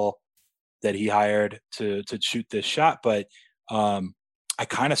model that he hired to shoot this shot. But I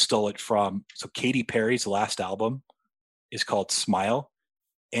kind of stole it from, so Katy Perry's last album is called Smile.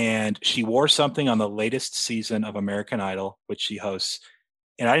 And she wore something on the latest season of American Idol, which she hosts.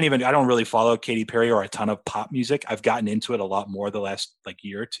 And I don't really follow Katy Perry or a ton of pop music. I've gotten into it a lot more the last like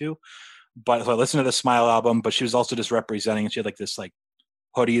year or two. But so I listened to the Smile album, but she was also just representing, and she had like this like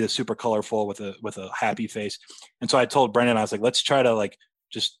hoodie that's super colorful with a happy face. And so I told Brendan, I was like, let's try to like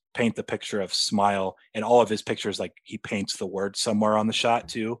just paint the picture of Smile, and all of his pictures, like he paints the word somewhere on the shot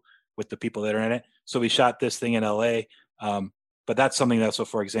too with the people that are in it. So we shot this thing in LA. But that's something that, so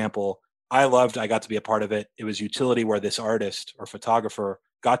for example, I got to be a part of it. It was utility where this artist or photographer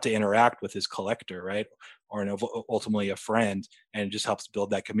got to interact with his collector, right? Or ultimately a friend, and it just helps build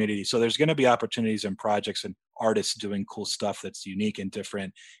that community. So there's going to be opportunities and projects and artists doing cool stuff that's unique and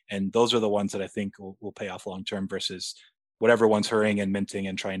different. And those are the ones that I think will pay off long-term versus whatever one's hurrying and minting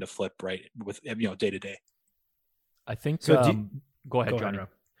and trying to flip right with, day to day. I think, so go ahead, Johnny.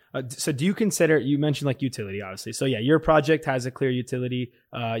 So do you consider, you mentioned like utility, obviously. So yeah, your project has a clear utility.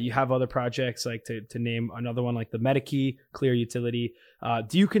 You have other projects, like to name another one, like the MetaKey, clear utility.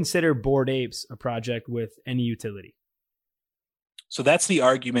 Do you consider Bored Apes a project with any utility? So that's the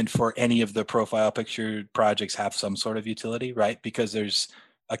argument for any of the profile picture projects have some sort of utility, right? Because there's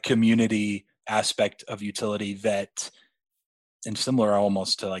a community aspect of utility that, and similar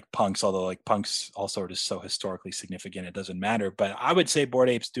almost to like punks, although like punks also are just so historically significant, it doesn't matter. But I would say Bored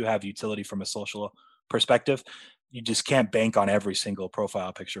Apes do have utility from a social perspective. You just can't bank on every single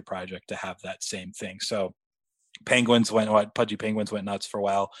profile picture project to have that same thing. So Pudgy Penguins went nuts for a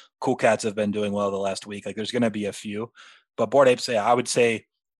while. Cool Cats have been doing well the last week. Like there's going to be a few, but Bored Apes, I would say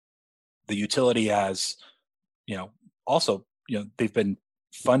the utility has, also, they've been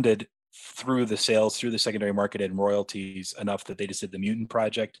funded through the sales, through the secondary market and royalties enough that they just did the Mutant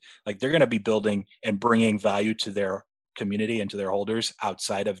project. Like they're going to be building and bringing value to their community and to their holders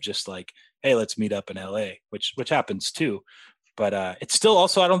outside of just like, hey, let's meet up in LA, which happens too. But it's still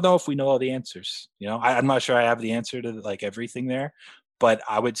also, I don't know if we know all the answers. I'm not sure I have the answer to like everything there, but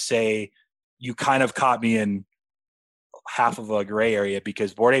I would say you kind of caught me in half of a gray area,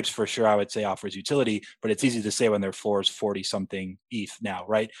 because Bored Apes for sure I would say offers utility, but it's easy to say when their floor is 40 something ETH now,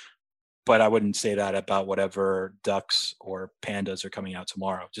 right? But I wouldn't say that about whatever ducks or pandas are coming out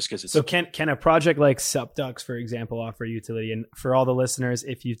tomorrow, just because it's. So can a project like SupDucks, for example, offer utility? And for all the listeners,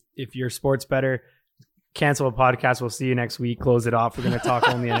 if you're sports better, cancel a podcast. We'll see you next week. Close it off. We're going to talk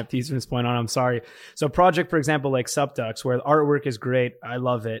only NFTs from this point on. I'm sorry. So project, for example, like Subducks, where the artwork is great. I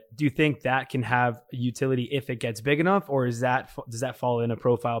love it. Do you think that can have utility if it gets big enough, or does that fall in a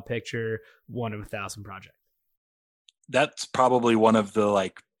profile picture, 1 of 1,000 project? That's probably one of the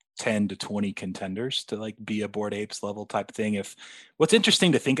like 10 to 20 contenders to like be a Bored Apes level type thing. If what's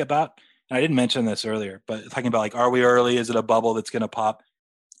interesting to think about, and I didn't mention this earlier, but talking about like, are we early? Is it a bubble that's going to pop?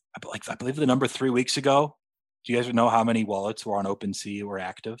 I believe the number 3 weeks ago. Do you guys know how many wallets were on OpenSea or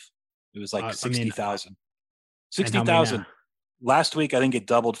active? It was like 60,000. 60,000. Last week, I think it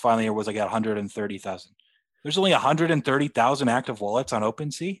doubled finally, or was like at 130,000. There's only 130,000 active wallets on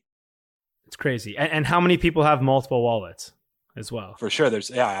OpenSea. It's crazy. And how many people have multiple wallets as well? For sure.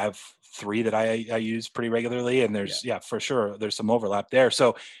 I have 3 that I use pretty regularly, and there's for sure there's some overlap there.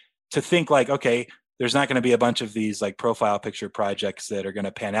 So to think like, okay, there's not going to be a bunch of these like profile picture projects that are going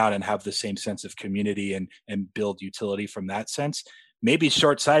to pan out and have the same sense of community and build utility from that sense. Maybe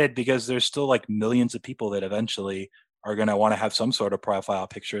short-sighted, because there's still like millions of people that eventually are going to want to have some sort of profile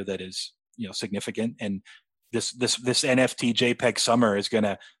picture that is, significant. And this NFT JPEG summer is going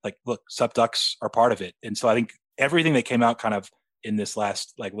to like, look, Subducks are part of it. And so I think everything that came out kind of in this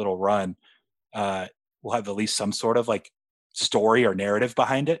last like little run will have at least some sort of like story or narrative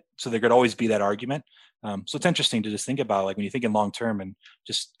behind it. So there could always be that argument. So it's interesting to just think about, like when you think in long term and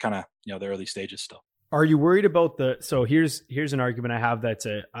just kind of, the early stages still. Are you worried about so here's an argument I have that's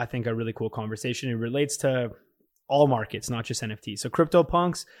I think a really cool conversation. It relates to all markets, not just NFTs. So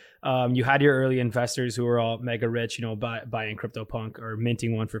CryptoPunks, you had your early investors who were all mega rich, buying CryptoPunk or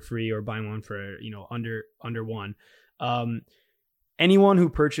minting one for free or buying one for, under one. Anyone who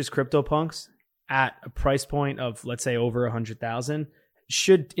purchased CryptoPunks at a price point of, let's say, over 100,000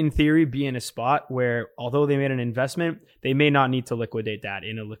 should, in theory, be in a spot where, although they made an investment, they may not need to liquidate that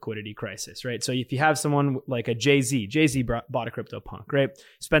in a liquidity crisis, right? So if you have someone like a Jay-Z bought a CryptoPunk, right?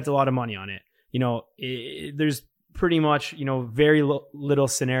 Spent a lot of money on it. There's pretty much, very little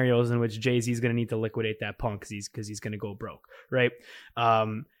scenarios in which Jay-Z is going to need to liquidate that punk because he's going to go broke, right?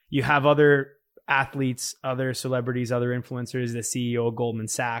 You have other athletes, other celebrities, other influencers, the CEO of Goldman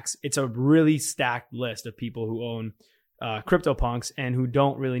Sachs. It's a really stacked list of people who own CryptoPunks and who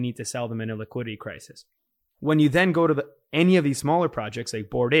don't really need to sell them in a liquidity crisis. When you then go to any of these smaller projects like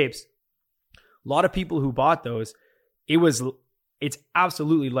Bored Apes, a lot of people who bought those, it's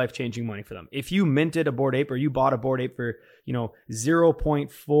absolutely life-changing money for them. If you minted a Bored Ape or you bought a Bored Ape for,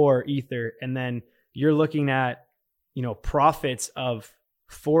 0.4 Ether, and then you're looking at, profits of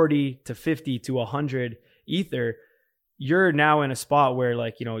 40 to 50 to 100 Ether, you're now in a spot where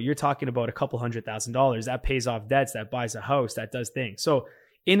you're talking about a couple $100,000 that pays off debts, that buys a house, that does things. So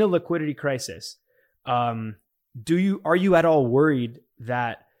in a liquidity crisis, are you at all worried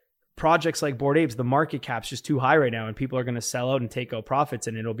that projects like Bored Apes, the market cap's just too high right now and people are going to sell out and take out profits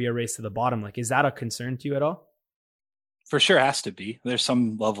and it'll be a race to the bottom? Like, is that a concern to you at all? For sure has to be. There's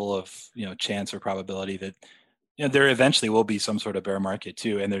some level of, chance or probability that, there eventually will be some sort of bear market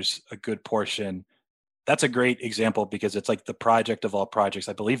too. And there's a good portion. That's a great example because it's like the project of all projects.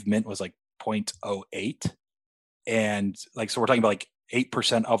 I believe Mint was like 0.08. And so we're talking about like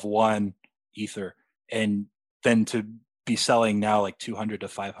 8% of one Ether. And then to be selling now like 200 to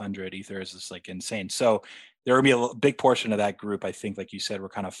 500 Ether is just like insane. So there will be a big portion of that group. I think, like you said, we're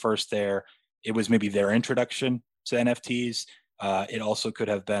kind of first there. It was maybe their introduction to NFTs. It also could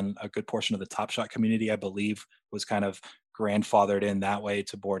have been a good portion of the Top Shot community, I believe, was kind of grandfathered in that way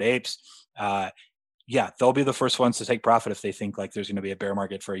to Bored Apes. They'll be the first ones to take profit if they think like there's going to be a bear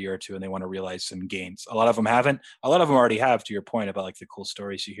market for a year or two and they want to realize some gains. A lot of them haven't. A lot of them already have, to your point about like the cool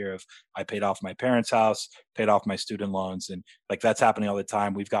stories you hear of, I paid off my parents' house, paid off my student loans. And like that's happening all the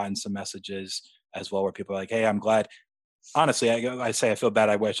time. We've gotten some messages as well where people are like, hey, I'm glad. Honestly, I say I feel bad.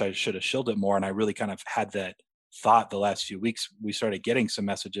 I wish I should have shilled it more. And I really kind of had that thought the last few weeks. We started getting some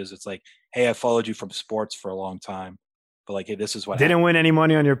messages. It's like, hey, I followed you from sports for a long time, but like, hey, this is what didn't happened. Win any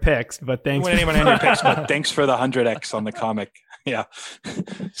money on your picks, but thanks. Didn't win any money on your picks, but thanks for the 100x on the comic. Yeah.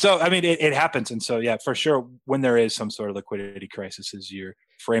 So I mean, it happens, and so yeah, for sure, when there is some sort of liquidity crisis, as you're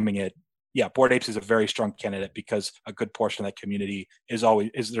framing it, yeah, Bored Apes is a very strong candidate because a good portion of that community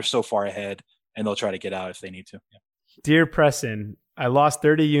they're so far ahead, and they'll try to get out if they need to. Yeah. Dear Preston, I lost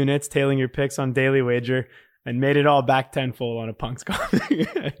 30 units tailing your picks on Daily Wager and made it all back tenfold on a Punks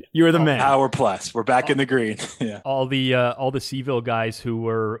comic. You were the man. Hour plus. We're back in the green. Yeah. All the Seville guys who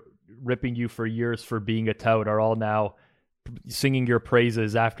were ripping you for years for being a tout are all now singing your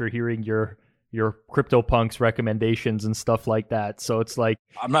praises after hearing your your CryptoPunks recommendations and stuff like that. So it's like,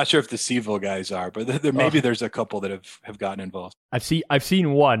 I'm not sure if the Seville guys are, but there's a couple that have gotten involved. I've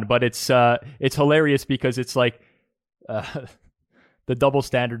seen one, but it's hilarious because it's like the double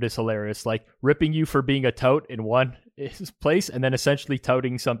standard is hilarious. Like ripping you for being a tout in one place, and then essentially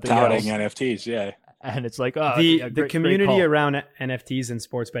touting something else. NFTs, yeah. And it's like, the community around NFTs and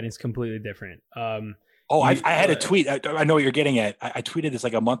sports betting is completely different. I had a tweet. I know what you're getting at. I tweeted this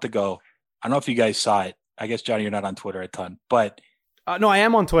like a month ago. I don't know if you guys saw it. I guess, Johnny, you're not on Twitter a ton, but no, I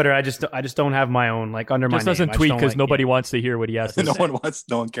am on Twitter. I just don't have my own like under my name. Doesn't tweet because nobody wants to hear what he has to say.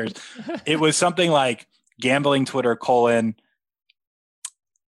 No one cares. It was something like gambling Twitter :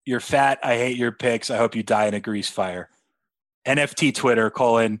 you're fat. I hate your picks. I hope you die in a grease fire. NFT Twitter :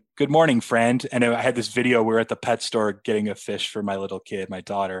 good morning, friend. And I had this video. We were at the pet store getting a fish for my little kid, my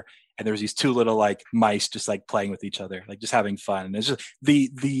daughter. And there was these two little like mice just like playing with each other, like just having fun. And it's just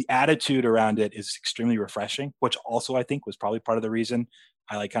the attitude around it is extremely refreshing, which also I think was probably part of the reason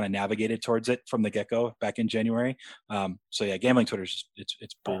I like kind of navigated towards it from the get-go back in January. So yeah, gambling Twitter is just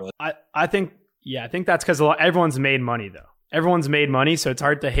it's brutal. I think that's because everyone's made money though. Everyone's made money, so it's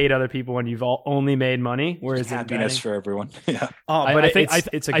hard to hate other people when you've only made money. Whereas happiness for everyone. Yeah. But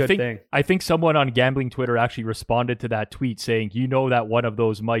it's a good thing. I think someone on gambling Twitter actually responded to that tweet saying, that one of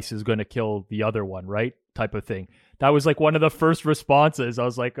those mice is going to kill the other one, right? Type of thing. That was like one of the first responses. I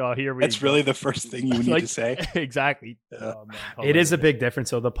was like, oh, here we go. That's really the first thing you need to say. Exactly. Yeah. Oh, man, it is a big difference.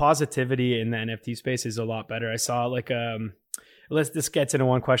 So the positivity in the NFT space is a lot better. I saw like this gets into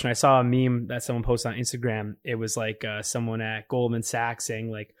one question. I saw a meme that someone posted on Instagram. It was like someone at Goldman Sachs saying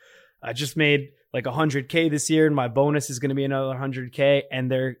like, I just made like 100K this year and my bonus is going to be another 100K.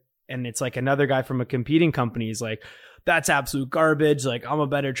 And it's like another guy from a competing company is like, that's absolute garbage. Like I'm a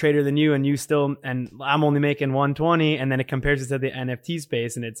better trader than you and I'm only making 120. And then it compares it to the NFT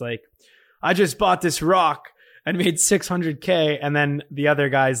space. And it's like, I just bought this rock and made 600K. And then the other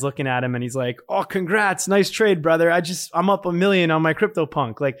guy's looking at him and he's like, oh, congrats. Nice trade, brother. I'm up $1 million on my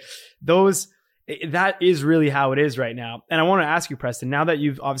CryptoPunk. Like that is really how it is right now. And I want to ask you, Preston, now that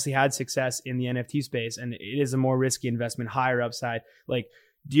you've obviously had success in the NFT space and it is a more risky investment, higher upside, like,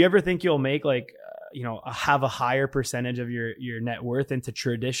 do you ever think you'll make like, have a higher percentage of your net worth into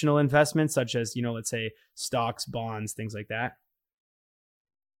traditional investments, such as, let's say stocks, bonds, things like that?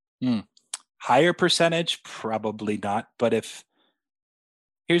 Higher percentage, probably not. But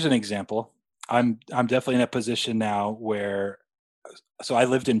here's an example, I'm definitely in a position now where, so I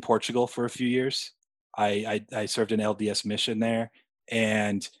lived in Portugal for a few years. I served an LDS mission there,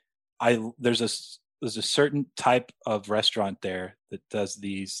 and there's a certain type of restaurant there that does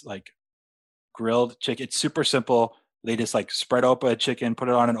these like grilled chicken. It's super simple. They just like spread open a chicken, put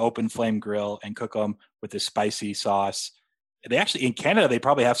it on an open flame grill, and cook them with this spicy sauce. They actually, in Canada, they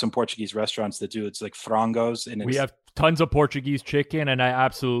probably have some Portuguese restaurants that do. It's like frangos. And we have tons of Portuguese chicken, and I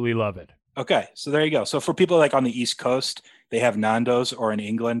absolutely love it. Okay, so there you go. So for people like on the East Coast, they have Nando's, or in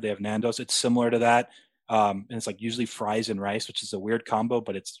England, they have Nando's. It's similar to that. And it's like usually fries and rice, which is a weird combo,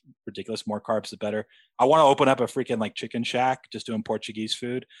 but it's ridiculous. More carbs, the better. I want to open up a freaking like chicken shack, just doing Portuguese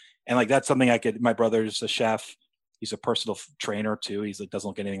food. And like, that's something my brother's a chef. He's a personal trainer too. He's like, doesn't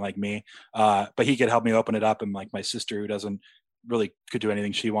look anything like me. But he could help me open it up. And like my sister, who doesn't really could do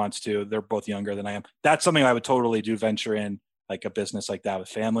anything she wants to, they're both younger than I am. That's something I would totally do, venture in like a business like that with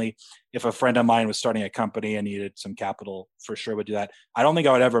family. If a friend of mine was starting a company and needed some capital, for sure would do that. I don't think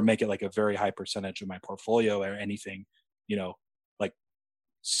I would ever make it like a very high percentage of my portfolio or anything, like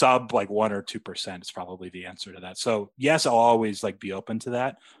sub like 1 or 2% is probably the answer to that. So yes, I'll always like be open to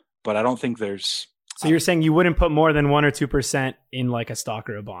that, but I don't think there's. So you're saying you wouldn't put more than 1 or 2% in like a stock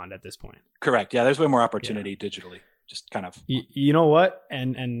or a bond at this point? Correct. Yeah. There's way more opportunity digitally. Just kind of. You know what?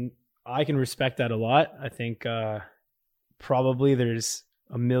 And I can respect that a lot. I think, probably there's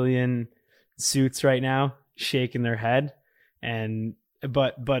a million suits right now shaking their head,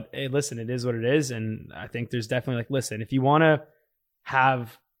 but hey, listen, it is what it is. And I think there's definitely like, listen, if you want to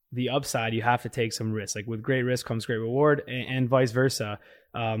have the upside, you have to take some risk. Like with great risk comes great reward, and vice versa.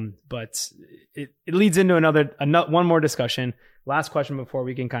 But it leads into one more discussion. Last question before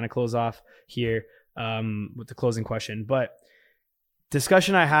we can kind of close off here with the closing question. But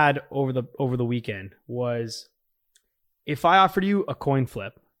discussion I had over the weekend was, if I offered you a coin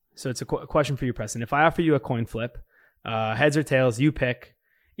flip, so it's a question for you, Preston. If I offer you a coin flip, heads or tails, you pick.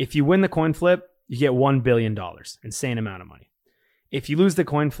 If you win the coin flip, you get $1 billion, insane amount of money. If you lose the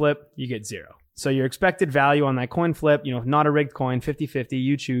coin flip, you get zero. So your expected value on that coin flip, not a rigged coin, 50-50,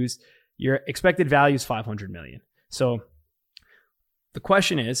 you choose, your expected value is $500 million. So the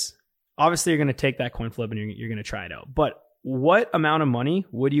question is, obviously you're going to take that coin flip and you're going to try it out. But what amount of money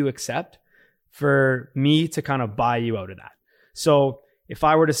would you accept for me to kind of buy you out of that. So if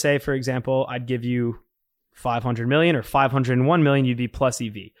I were to say, for example, I'd give you 500 million or 501 million, you'd be plus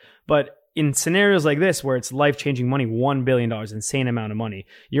EV. But in scenarios like this, where it's life-changing money, $1 billion, insane amount of money,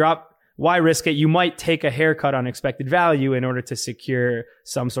 you're up. Why risk it? You might take a haircut on expected value in order to secure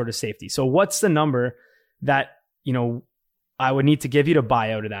some sort of safety. So what's the number that, I would need to give you to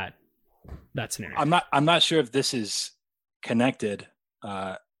buy out of that scenario? I'm not sure if this is connected.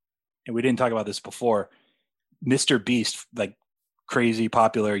 And we didn't talk about this before. Mr. Beast, like crazy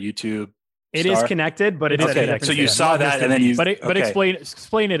popular YouTube It star. is connected, but it's okay. So you saw that, and then you. But okay.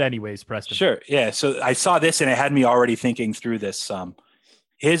 explain it anyways, Preston. Sure. Yeah. So I saw this, and it had me already thinking through this.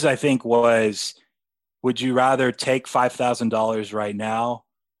 His, I think, was: would you rather take $5,000 right now,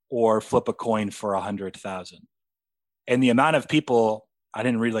 or flip a coin for 100,000? And the amount of people, I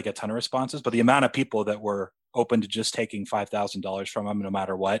didn't read like a ton of responses, but the amount of people that were open to just taking $5,000 from him, no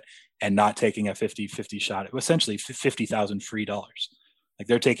matter what, and not taking a 50-50 shot, it was essentially 50,000 free dollars. Like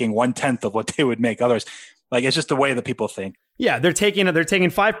they're taking 1/10 of what they would make others. Like it's just the way that people think. Yeah, they're taking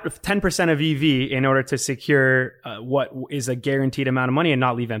 10% of EV in order to secure what is a guaranteed amount of money and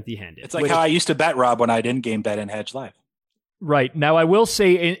not leave empty-handed. It's like how I used to bet, Rob, when I didn't game bet in Hedge Live. Right. Now, I will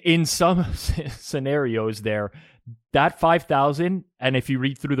say in some scenarios there, that 5,000, and if you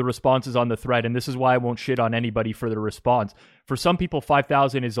read through the responses on the thread, and this is why I won't shit on anybody for the response, for some people,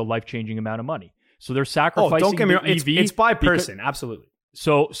 5,000 is a life-changing amount of money. So they're sacrificing don't get me wrong. EV. It's by person, absolutely.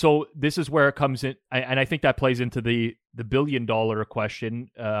 So this is where it comes in, and I think that plays into the $1 billion question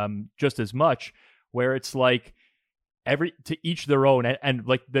just as much, where it's like to each their own, and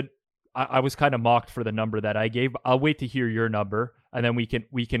like I was kind of mocked for the number that I gave. I'll wait to hear your number, and then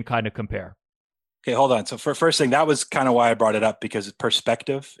we can kind of compare. Okay, hold on. So for first thing, that was kind of why I brought it up, because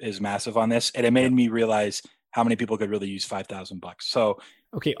perspective is massive on this, and it made me realize how many people could really use $5,000. So.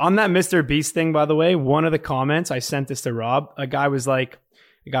 Okay, on that Mr. Beast thing, by the way, one of the comments, I sent this to Rob, a guy was like,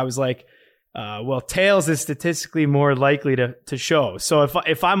 well, tails is statistically more likely to show. So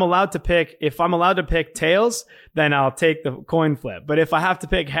if I'm allowed to pick tails, then I'll take the coin flip. But if I have to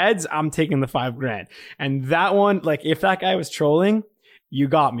pick heads, I'm taking the $5,000. And that one, like if that guy was trolling, you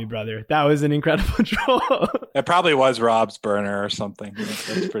got me, brother. That was an incredible troll. It probably was Rob's burner or something.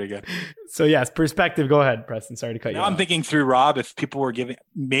 That's pretty good. So yes, perspective. Go ahead, Preston. Sorry to cut you off. I'm thinking through, Rob, if people were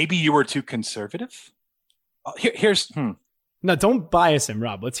maybe you were too conservative. Here's No, don't bias him,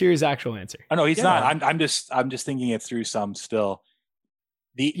 Rob. Let's hear his actual answer. Oh no, he's not. I'm just thinking it through some still.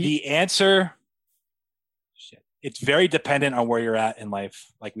 The answer, it's very dependent on where you're at in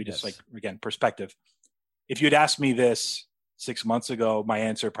life. Like we just again, perspective. If you'd asked me this 6 months ago, my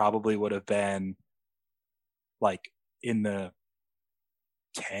answer probably would have been like in the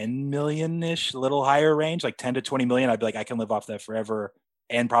 10 million-ish, a little higher range, like 10 to 20 million. I'd be like, I can live off that forever,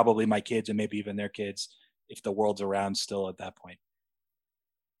 and probably my kids and maybe even their kids if the world's around still at that point.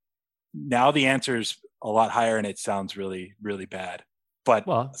 Now the answer is a lot higher, and it sounds really, really bad. But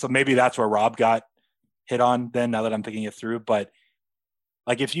so maybe that's where Rob got hit on then, now that I'm thinking it through. But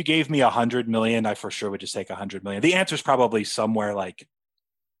like if you gave me 100 million, I for sure would just take 100 million. The answer is probably somewhere like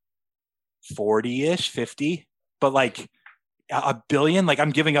 40-ish, 50. But like $1 billion, like I'm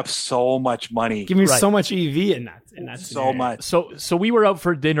giving up so much money. Give me so much EV in that so scenario. much. So we were out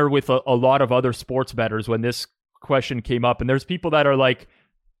for dinner with a lot of other sports bettors when this question came up, and there's people that are like,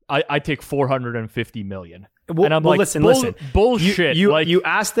 I take 450 million. And I'm like, listen. Bullshit. You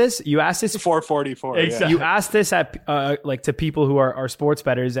asked this 444. Exactly. You asked this at like to people who are sports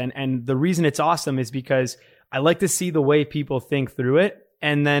bettors, and the reason it's awesome is because I like to see the way people think through it.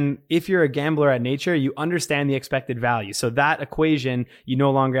 And then if you're a gambler at nature, you understand the expected value. So that equation you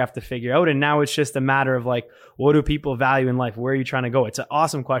no longer have to figure out. And now it's just a matter of like, what do people value in life? Where are you trying to go? It's an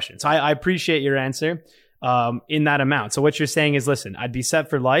awesome question. So I appreciate your answer in that amount. So what you're saying is, listen, I'd be set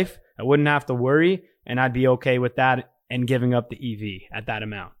for life. I wouldn't have to worry, and I'd be okay with that and giving up the EV at that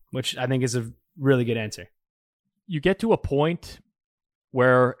amount, which I think is a really good answer. You get to a point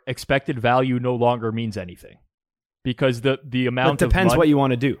where expected value no longer means anything. Because the amount it depends of what you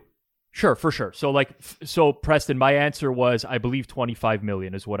want to do. Sure, for sure. So Preston, my answer was, I believe 25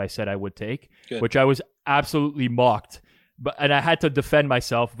 million is what I said I would take, which I was absolutely mocked. And I had to defend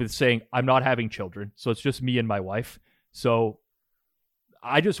myself with saying, I'm not having children. So it's just me and my wife. So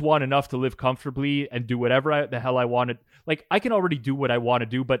I just want enough to live comfortably and do whatever the hell I wanted. Like I can already do what I want to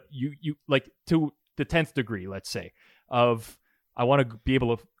do, but you like to the 10th degree, let's say, of I want to be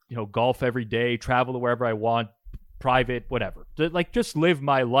able to, golf every day, travel to wherever I want, private, whatever. Like just live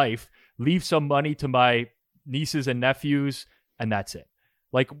my life, leave some money to my nieces and nephews, and that's it.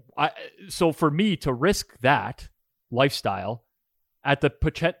 Like so for me to risk that lifestyle, at the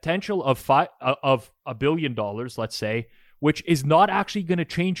potential of $1 billion, let's say, which is not actually going to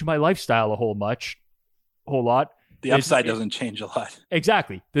change my lifestyle a whole lot. The upside doesn't change a lot.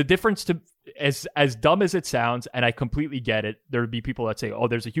 Exactly. The difference, to as dumb as it sounds, and I completely get it, there would be people that say, oh,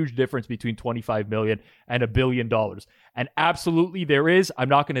 there's a huge difference between 25 million and $1 billion. And absolutely there is. I'm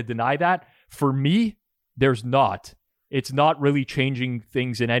not going to deny that. For me, there's not. It's not really changing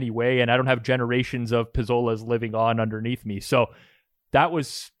things in any way, and I don't have generations of Pizzolas living on underneath me. So that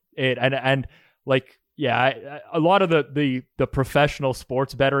was it. And like, yeah, a lot of the professional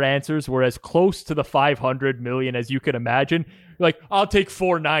sports bettor answers were as close to the 500 million as you can imagine. Like, I'll take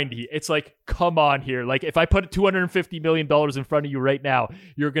 490. It's like, come on here. Like, if I put $250 million in front of you right now,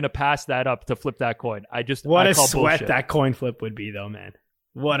 you're going to pass that up to flip that coin. What a call sweat bullshit. that coin flip would be, though, man.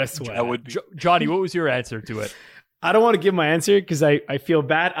 What a sweat. That would be. Johnny, what was your answer to it? I don't want to give my answer because I feel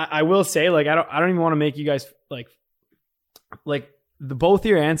bad. I will say, like, I don't even want to make you guys like both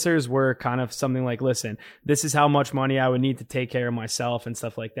your answers were kind of something like, listen, this is how much money I would need to take care of myself and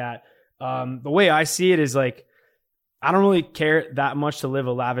stuff like that. The way I see it is like, I don't really care that much to live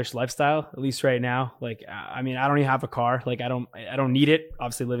a lavish lifestyle, at least right now. Like, I mean, I don't even have a car. Like, I don't need it.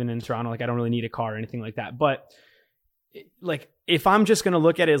 Obviously living in Toronto, like I don't really need a car or anything like that. But like, if I'm just going to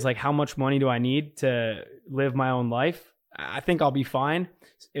look at it as like, how much money do I need to live my own life? I think I'll be fine,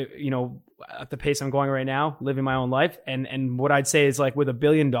 at the pace I'm going right now, living my own life. And what I'd say is like, with $1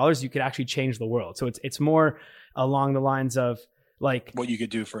 billion, you could actually change the world. So it's more along the lines of like what you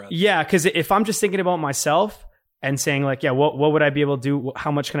could do for us. Yeah. Cause if I'm just thinking about myself and saying like, yeah, what would I be able to do?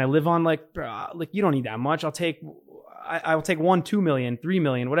 How much can I live on? Like, you don't need that much. I'll take 1, 2 million, 3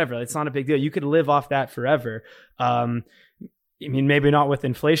 million, whatever. It's not a big deal. You could live off that forever. I mean, maybe not with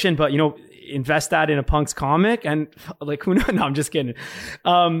inflation, but invest that in a Punks comic and like, who knows? No, I'm just kidding.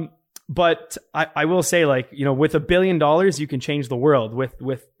 But I will say, like, with $1 billion, you can change the world.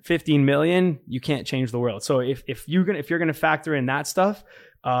 With 15 million, you can't change the world. So if you're gonna factor in that stuff,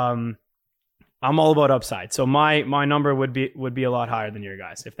 I'm all about upside. So my number would be a lot higher than your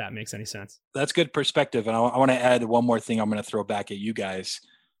guys, if that makes any sense. That's good perspective. And I want to add one more thing I'm going to throw back at you guys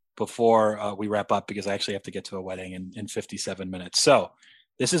before we wrap up, because I actually have to get to a wedding in 57 minutes. So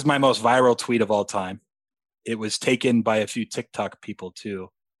this is my most viral tweet of all time. It was taken by a few TikTok people too,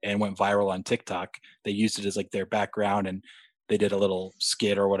 and went viral on TikTok. They used it as like their background, and they did a little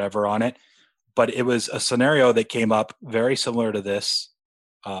skit or whatever on it. But it was a scenario that came up very similar to this,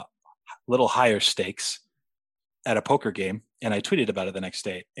 little higher stakes at a poker game. And I tweeted about it the next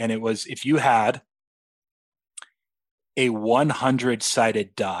day. And it was, if you had a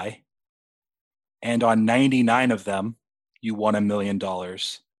 100-sided die, and on 99 of them, you won $1 million.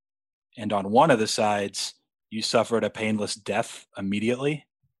 And on one of the sides, you suffered a painless death immediately.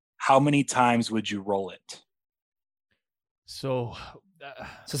 How many times would you roll it? So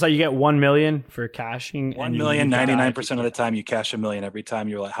it's like you get 1 million for cashing. 1 million, 99% of the time you cash $1 million every time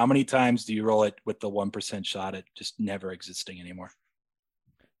you roll it. How many times do you roll it with the 1% shot at just never existing anymore?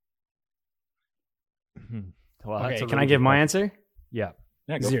 Well, okay, can I give my answer? Yeah.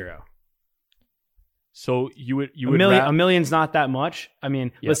 Go. 0. So you would a million's not that much. I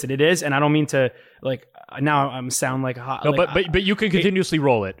mean, Listen, it is, and I don't mean to like. Now I'm sound like hot. No, like, but you can continuously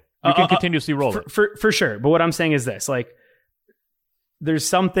roll it. You can continuously roll it for sure. But what I'm saying is this: like, there's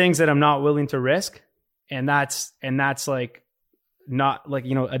some things that I'm not willing to risk, and that's like not like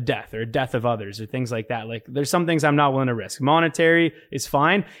a death or a death of others or things like that. Like, there's some things I'm not willing to risk. Monetary is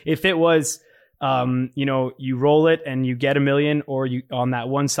fine. If it was you roll it and you get $1 million, or you on that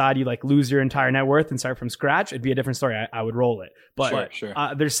one side you like lose your entire net worth and start from scratch, it'd be a different story. I would roll it, but sure.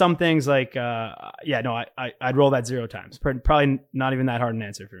 There's some things like I'd roll that 0 times. Probably not even that hard an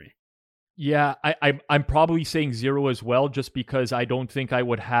answer for me. Yeah, I'm probably saying 0 as well, just because I don't think I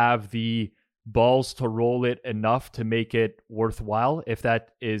would have the balls to roll it enough to make it worthwhile. If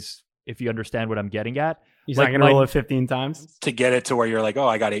you understand what I'm getting at. He's like, not going to roll it 15 times to get it to where you're like, oh,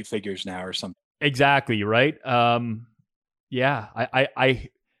 I got 8 figures now or something. Exactly, right? Yeah, I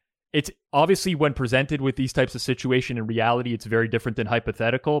it's obviously, when presented with these types of situation in reality, it's very different than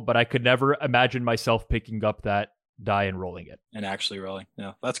hypothetical, but I could never imagine myself picking up that die and rolling it. And actually rolling.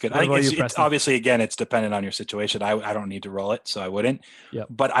 No, that's good. What I think about it's obviously, again, it's dependent on your situation. I don't need to roll it, so I wouldn't. Yep.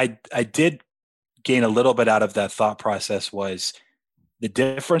 But I did gain a little bit out of that thought process, was the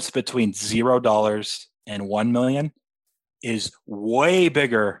difference between $0 and 1 million is way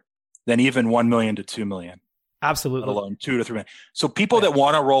bigger than even 1 million to 2 million. Absolutely. Let alone 2 to 3 million. So people that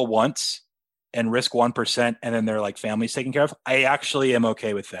want to roll once and risk 1% and then their like family's taken care of, I actually am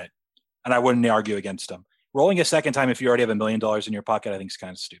okay with that. And I wouldn't argue against them. Rolling a second time, if you already have $1 million in your pocket, I think is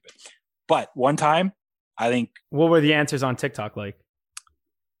kind of stupid. But one time, I think. What were the answers on TikTok like?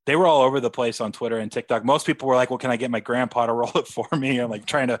 they were all over the place on Twitter and TikTok. Most people were like, well, can I get my grandpa to roll it for me? I'm like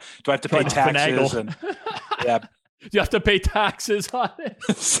do I have to pay taxes? And yeah. You have to pay taxes on it.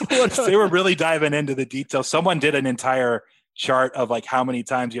 So they were really diving into the details. Someone did an entire chart of like how many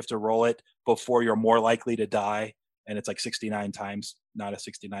times you have to roll it before you're more likely to die. And it's like 69 times, not a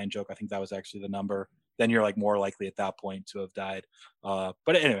 69 joke. I think that was actually the number. Then you're like more likely at that point to have died.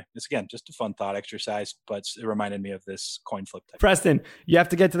 But anyway, it's again, just a fun thought exercise, but it reminded me of this coin flip type. Preston, you have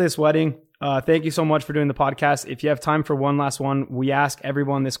to get to this wedding. Thank you so much for doing the podcast. If you have time for one last one, we ask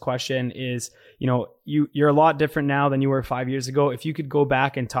everyone this question is, you're a lot different now than you were 5 years ago. If you could go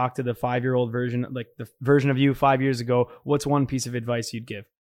back and talk to the 5-year-old version, like the version of you 5 years ago, what's one piece of advice you'd give?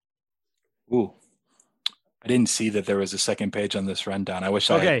 Ooh. I didn't see that there was a second page on this rundown. I wish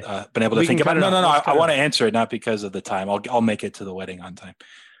I had been able to think about it. No. I want to answer it, not because of the time. I'll make it to the wedding on time.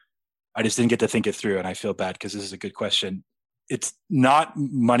 I just didn't get to think it through, and I feel bad because this is a good question. It's not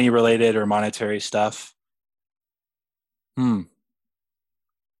money related or monetary stuff. I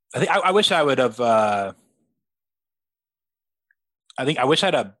think I wish I would have. I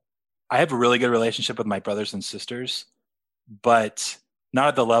have a really good relationship with my brothers and sisters, but not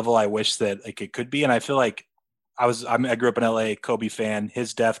at the level I wish that like it could be. And I feel like I grew up in LA, Kobe fan.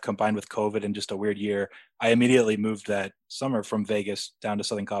 His death combined with COVID and just a weird year, I immediately moved that summer from Vegas down to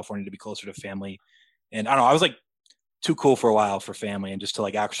Southern California to be closer to family. And I don't know, I was like too cool for a while for family and just to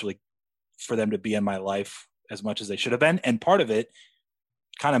like actually for them to be in my life as much as they should have been. And part of it,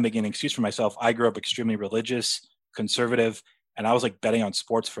 kind of making an excuse for myself, I grew up extremely religious, conservative, and I was like betting on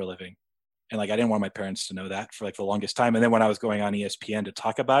sports for a living. And like, I didn't want my parents to know that for like the longest time. And then when I was going on ESPN to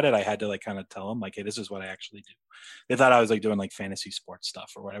talk about it, I had to like kind of tell them like, hey, this is what I actually do. They thought I was like doing like fantasy sports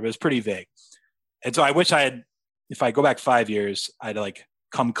stuff or whatever. It was pretty vague. And so I wish if I go back 5 years, I'd like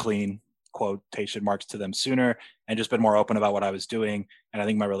come clean, quotation marks, to them sooner and just been more open about what I was doing. And I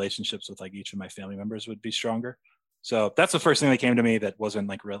think my relationships with like each of my family members would be stronger. So that's the first thing that came to me that wasn't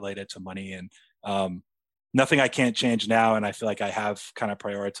like related to money. And, nothing I can't change now. And I feel like I have kind of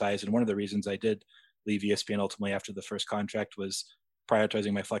prioritized. And one of the reasons I did leave ESPN ultimately after the first contract was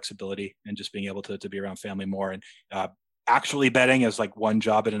prioritizing my flexibility and just being able to be around family more. And actually betting is like one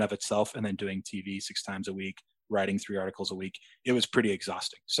job in and of itself. And then doing TV 6 times a week, writing 3 articles a week. It was pretty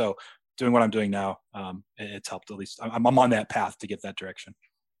exhausting. So doing what I'm doing now, it's helped. At least I'm on that path to get that direction.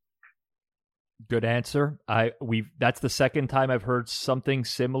 Good answer. That's the second time I've heard something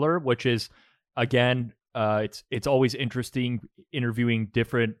similar, which is, again, it's always interesting interviewing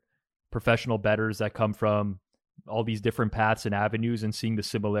different professional bettors that come from all these different paths and avenues and seeing the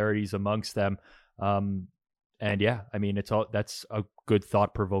similarities amongst them. And yeah, I mean, that's a good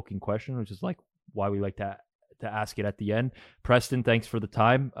thought-provoking question, which is like why we like to ask it at the end. Preston, thanks for the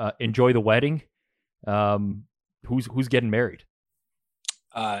time. Enjoy the wedding. Who's getting married?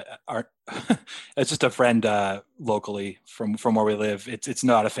 It's just a friend locally from where we live. It's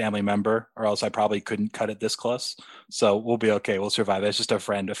not a family member, or else I probably couldn't cut it this close. So we'll be okay. We'll survive. It's just a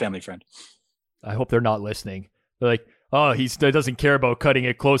family friend. I hope they're not listening. They're like, oh, he doesn't care about cutting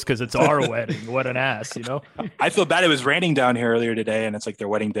it close because it's our wedding. What an ass, I feel bad. It was raining down here earlier today, and it's like their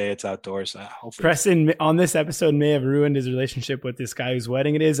wedding day. It's outdoors. Hopefully. Preston on this episode may have ruined his relationship with this guy whose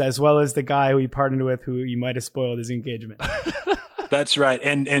wedding it is, as well as the guy who he partnered with, who you might have spoiled his engagement. That's right.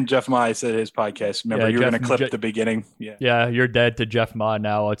 And Jeff Ma said his podcast. Remember, you were going to clip the beginning. Yeah, you're dead to Jeff Ma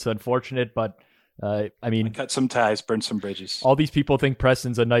now. It's unfortunate, but I cut some ties, burn some bridges. All these people think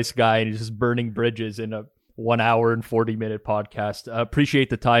Preston's a nice guy and he's just burning bridges in a 1 hour and 40-minute podcast. Appreciate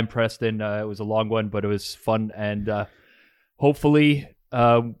the time, Preston. It was a long one, but it was fun. And hopefully,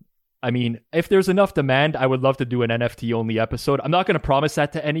 if there's enough demand, I would love to do an NFT only episode. I'm not going to promise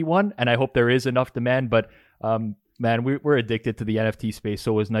that to anyone, and I hope there is enough demand, but man, we're addicted to the NFT space,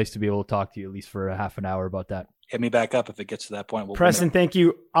 so it was nice to be able to talk to you at least for a half an hour about that. Hit me back up if it gets to that point. Preston, thank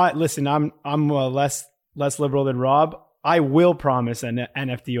you. Listen, I'm less liberal than Rob. I will promise an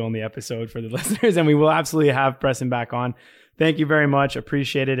NFT only episode for the listeners, and we will absolutely have Preston back on. Thank you very much.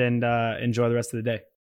 Appreciate it, and enjoy the rest of the day.